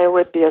shot by a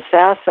would-be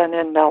assassin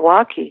in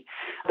Milwaukee,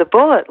 the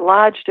bullet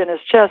lodged in his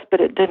chest, but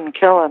it didn't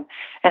kill him.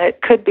 And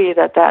it could be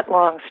that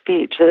long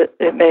speech,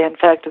 it may in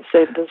fact have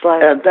saved his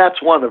life. And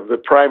that's one of the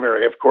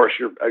primary, of course,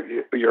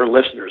 your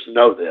listeners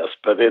know this,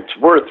 but it's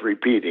worth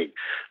repeating.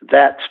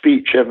 That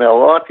speech in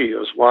Milwaukee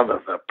is one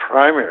of the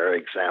primary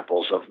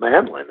examples of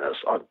manliness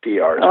on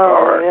DR's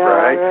part,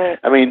 right?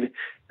 I mean,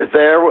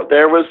 there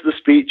was the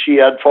speech. He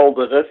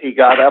unfolded it. He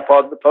got up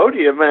on the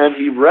podium and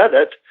he read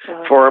it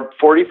for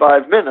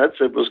 45 minutes.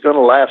 It was going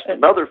to last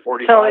another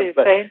 45,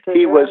 but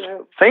he was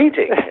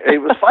fainting. He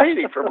was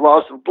fighting from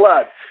loss of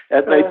blood.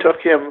 And they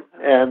took him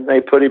and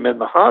they put him in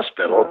the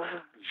hospital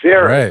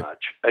very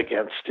much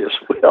against his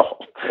will.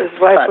 His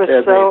wife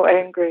was so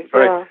angry.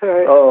 Right.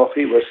 Oh,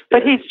 he was.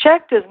 But he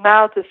checked his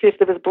mouth to see if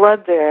there was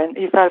blood there, and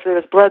he thought, if there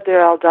was blood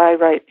there, I'll die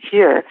right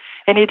here.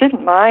 And he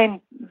didn't mind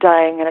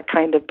dying in a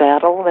kind of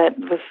battle that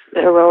was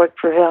heroic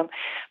for him.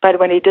 But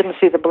when he didn't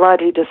see the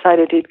blood, he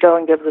decided he'd go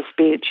and give the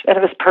speech, and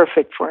it was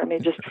perfect for him.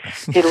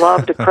 He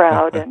loved a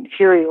crowd, and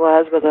here he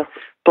was with a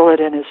bullet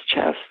in his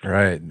chest.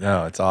 Right.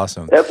 No, it's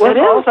awesome. It is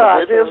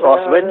awesome. It is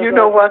awesome. And you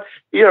know what?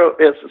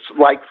 It's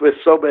like with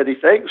so many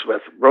things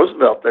with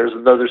Roosevelt, there's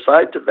another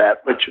side to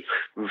that, which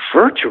is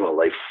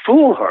virtually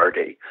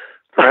foolhardy,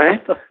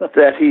 right?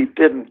 That he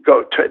didn't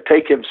go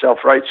take himself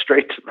right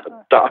straight to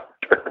the doctor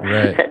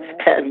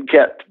and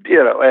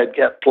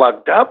get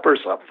plugged up or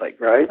something,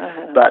 right?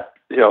 But,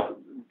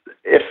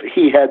 if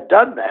he had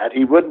done that,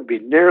 he wouldn't be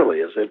nearly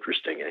as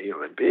interesting a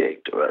human being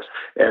to us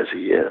as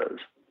he is.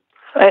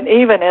 And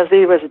even as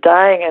he was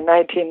dying in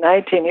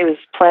 1919, he was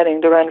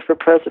planning to run for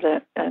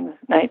president in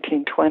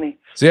 1920.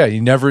 So yeah, he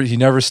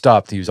never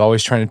stopped. He was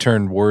always trying to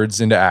turn words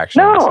into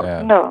action.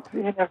 No, he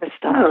never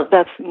stopped.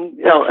 That's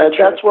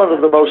one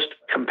of the most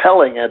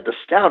compelling and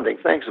astounding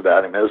things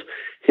about him is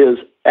his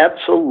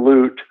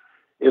absolute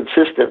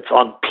insistence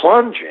on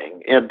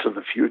plunging into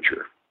the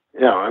future.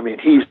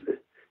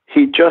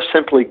 He just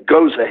simply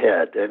goes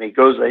ahead, and he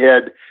goes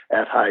ahead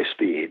at high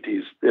speed.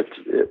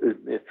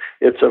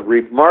 It's a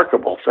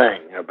remarkable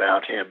thing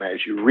about him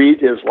as you read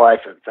his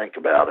life and think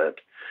about it.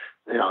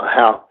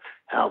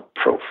 How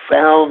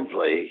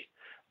profoundly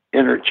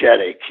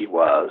energetic he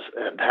was,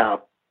 and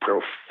how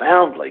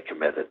profoundly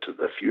committed to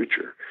the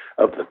future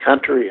of the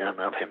country and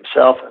of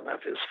himself and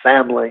of his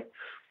family.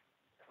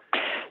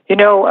 It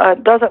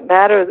doesn't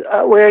matter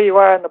where you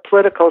are on the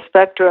political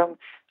spectrum.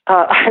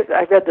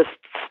 I read this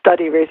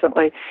study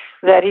recently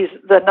that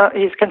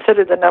he's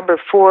considered the number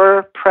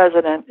 4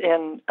 president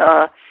in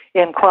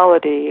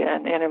quality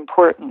and in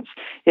importance.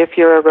 If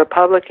you're a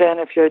Republican,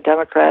 if you're a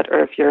Democrat, or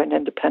if you're an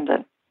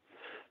independent,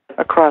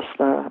 across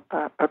the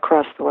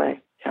way.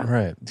 Yeah.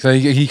 Right. So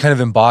he kind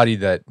of embodied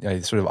that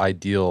sort of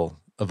ideal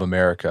of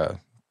America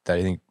that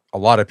I think a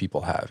lot of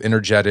people have: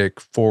 energetic,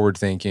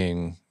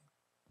 forward-thinking,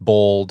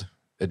 bold,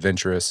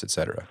 adventurous,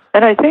 etc.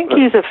 And I think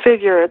he's a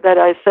figure that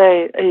I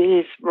say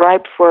he's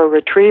ripe for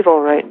retrieval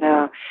right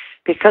now,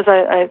 because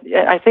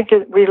I think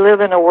we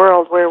live in a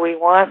world where we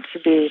want to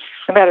be,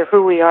 no matter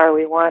who we are,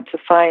 we want to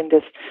find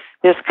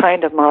this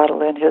kind of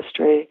model in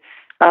history.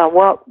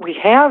 What we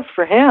have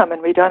for him,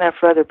 and we don't have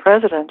for other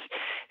presidents,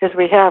 is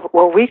we have,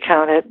 we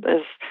count it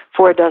as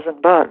 4 dozen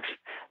books,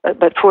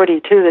 but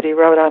 42 that he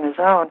wrote on his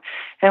own.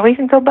 And we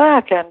can go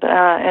back and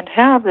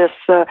have this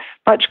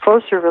much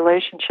closer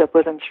relationship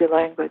with him through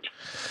language.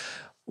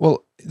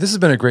 Well, this has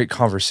been a great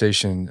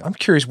conversation. I'm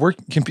curious,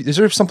 is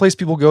there some place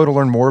people go to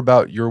learn more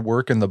about your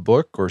work and the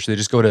book, or should they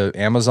just go to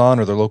Amazon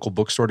or their local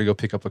bookstore to go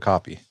pick up a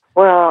copy?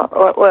 Well,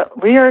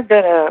 we are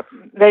going to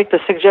make the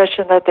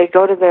suggestion that they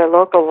go to their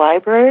local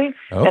library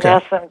and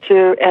ask them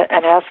to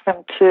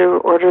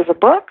order the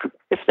book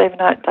if they've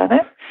not done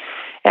it.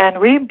 And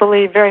we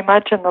believe very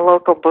much in the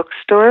local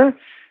bookstore.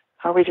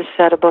 We just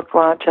had a book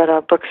launch at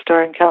a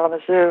bookstore in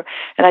Kalamazoo.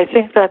 And I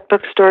think that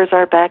bookstores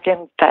are back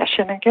in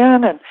fashion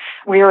again. And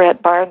we are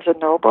at Barnes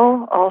 &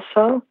 Noble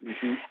also.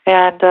 Mm-hmm.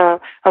 And,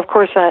 of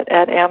course, at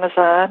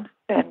Amazon.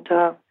 And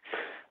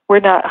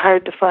we're not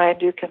hard to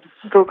find. You can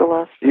Google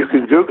us. You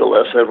can Google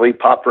us, and we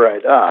pop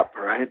right up,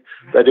 right?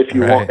 But if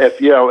you want,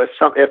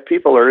 if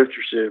people are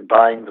interested in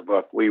buying the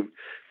book, we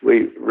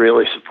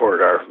really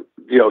support our,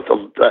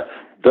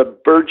 the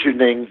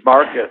burgeoning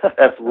market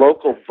at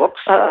local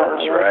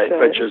bookstores, right?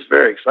 Which is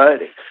very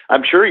exciting.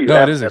 I'm sure you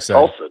have that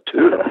also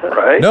too,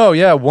 right? No,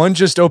 yeah, one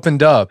just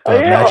opened up,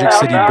 Magic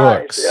City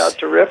Books. Yeah,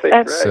 terrific.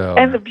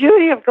 And the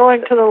beauty of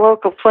going to the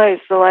local place,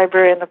 the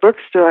library and the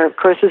bookstore, of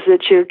course, is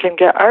that you can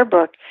get our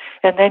book,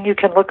 and then you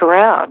can look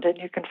around and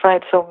you can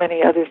find so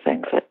many other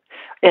things that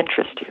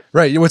interest you.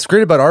 Right. What's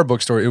great about our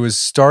bookstore, it was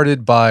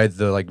started by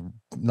the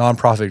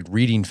nonprofit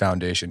reading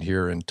foundation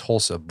here in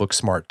Tulsa,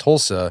 Booksmart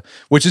Tulsa,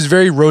 which is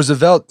very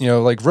Roosevelt,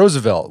 like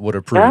Roosevelt would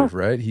approve,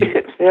 right?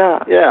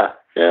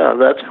 Yeah,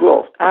 that's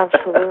cool.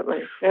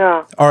 Absolutely,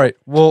 yeah. All right.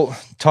 Well,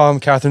 Tom,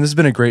 Catherine, this has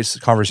been a great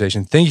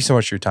conversation. Thank you so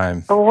much for your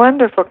time. A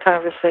wonderful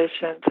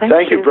conversation.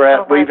 Thank you,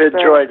 Brett. So We've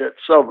enjoyed it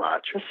so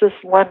much. This is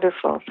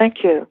wonderful.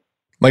 Thank you.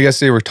 My guests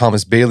today were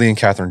Thomas Bailey and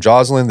Catherine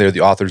Joslin. They're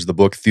the authors of the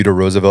book, Theodore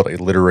Roosevelt, A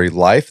Literary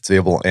Life. It's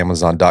available on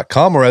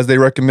Amazon.com, or as they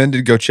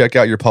recommended, go check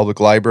out your public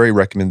library.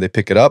 Recommend they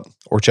pick it up,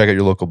 or check out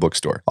your local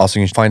bookstore. Also,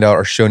 you can find out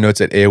our show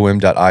notes at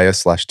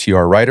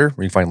aom.is/trwriter,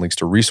 where you can find links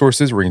to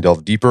resources where you can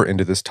delve deeper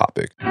into this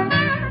topic.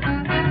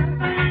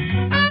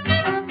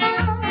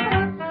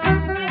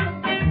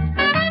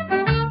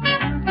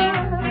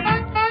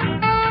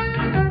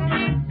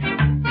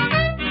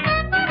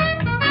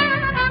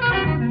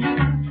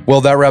 Well,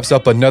 that wraps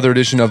up another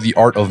edition of the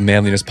Art of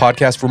Manliness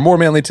podcast. For more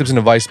manly tips and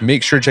advice,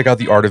 make sure to check out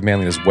the Art of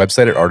Manliness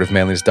website at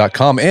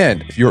artofmanliness.com.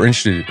 And if you're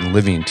interested in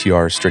living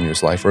TR's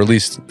strenuous life, or at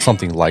least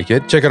something like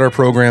it, check out our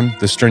program,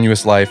 The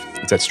Strenuous Life.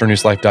 It's at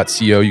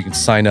strenuouslife.co. You can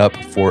sign up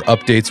for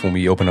updates when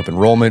we open up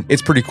enrollment.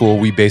 It's pretty cool.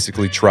 We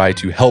basically try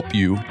to help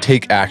you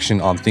take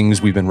action on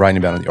things we've been writing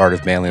about in the Art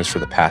of Manliness for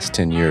the past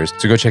 10 years.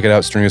 So go check it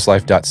out,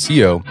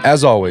 strenuouslife.co.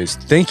 As always,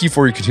 thank you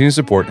for your continued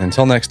support. And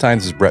until next time,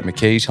 this is Brett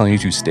McKay telling you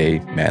to stay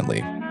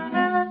manly.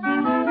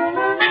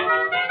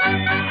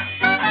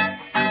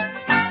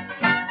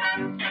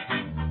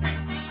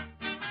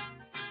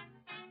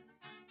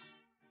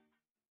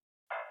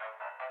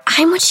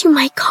 I'm what you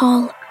might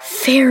call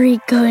very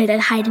good at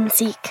hide and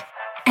seek.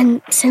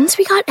 And since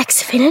we got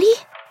Xfinity,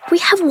 we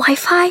have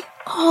Wi-Fi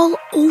all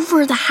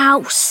over the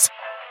house,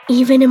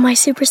 even in my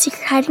super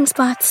secret hiding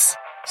spots.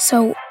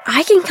 So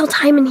I can kill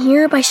time in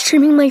here by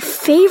streaming my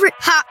favorite...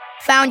 Ha!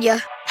 Found you.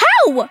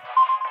 How?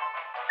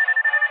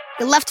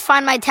 You left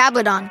Find My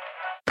tablet on.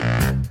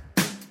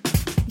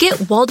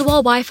 Get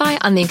wall-to-wall Wi-Fi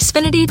on the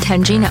Xfinity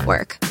 10G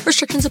network.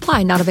 Restrictions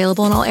apply. Not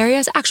available in all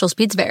areas. Actual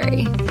speeds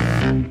vary.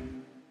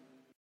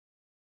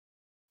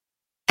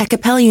 At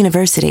Capella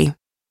University,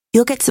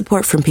 you'll get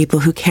support from people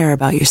who care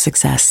about your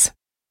success.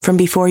 From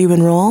before you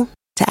enroll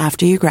to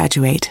after you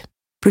graduate,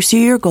 pursue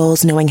your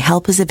goals knowing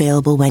help is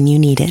available when you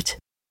need it.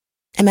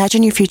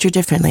 Imagine your future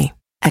differently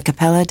at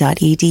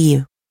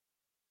capella.edu.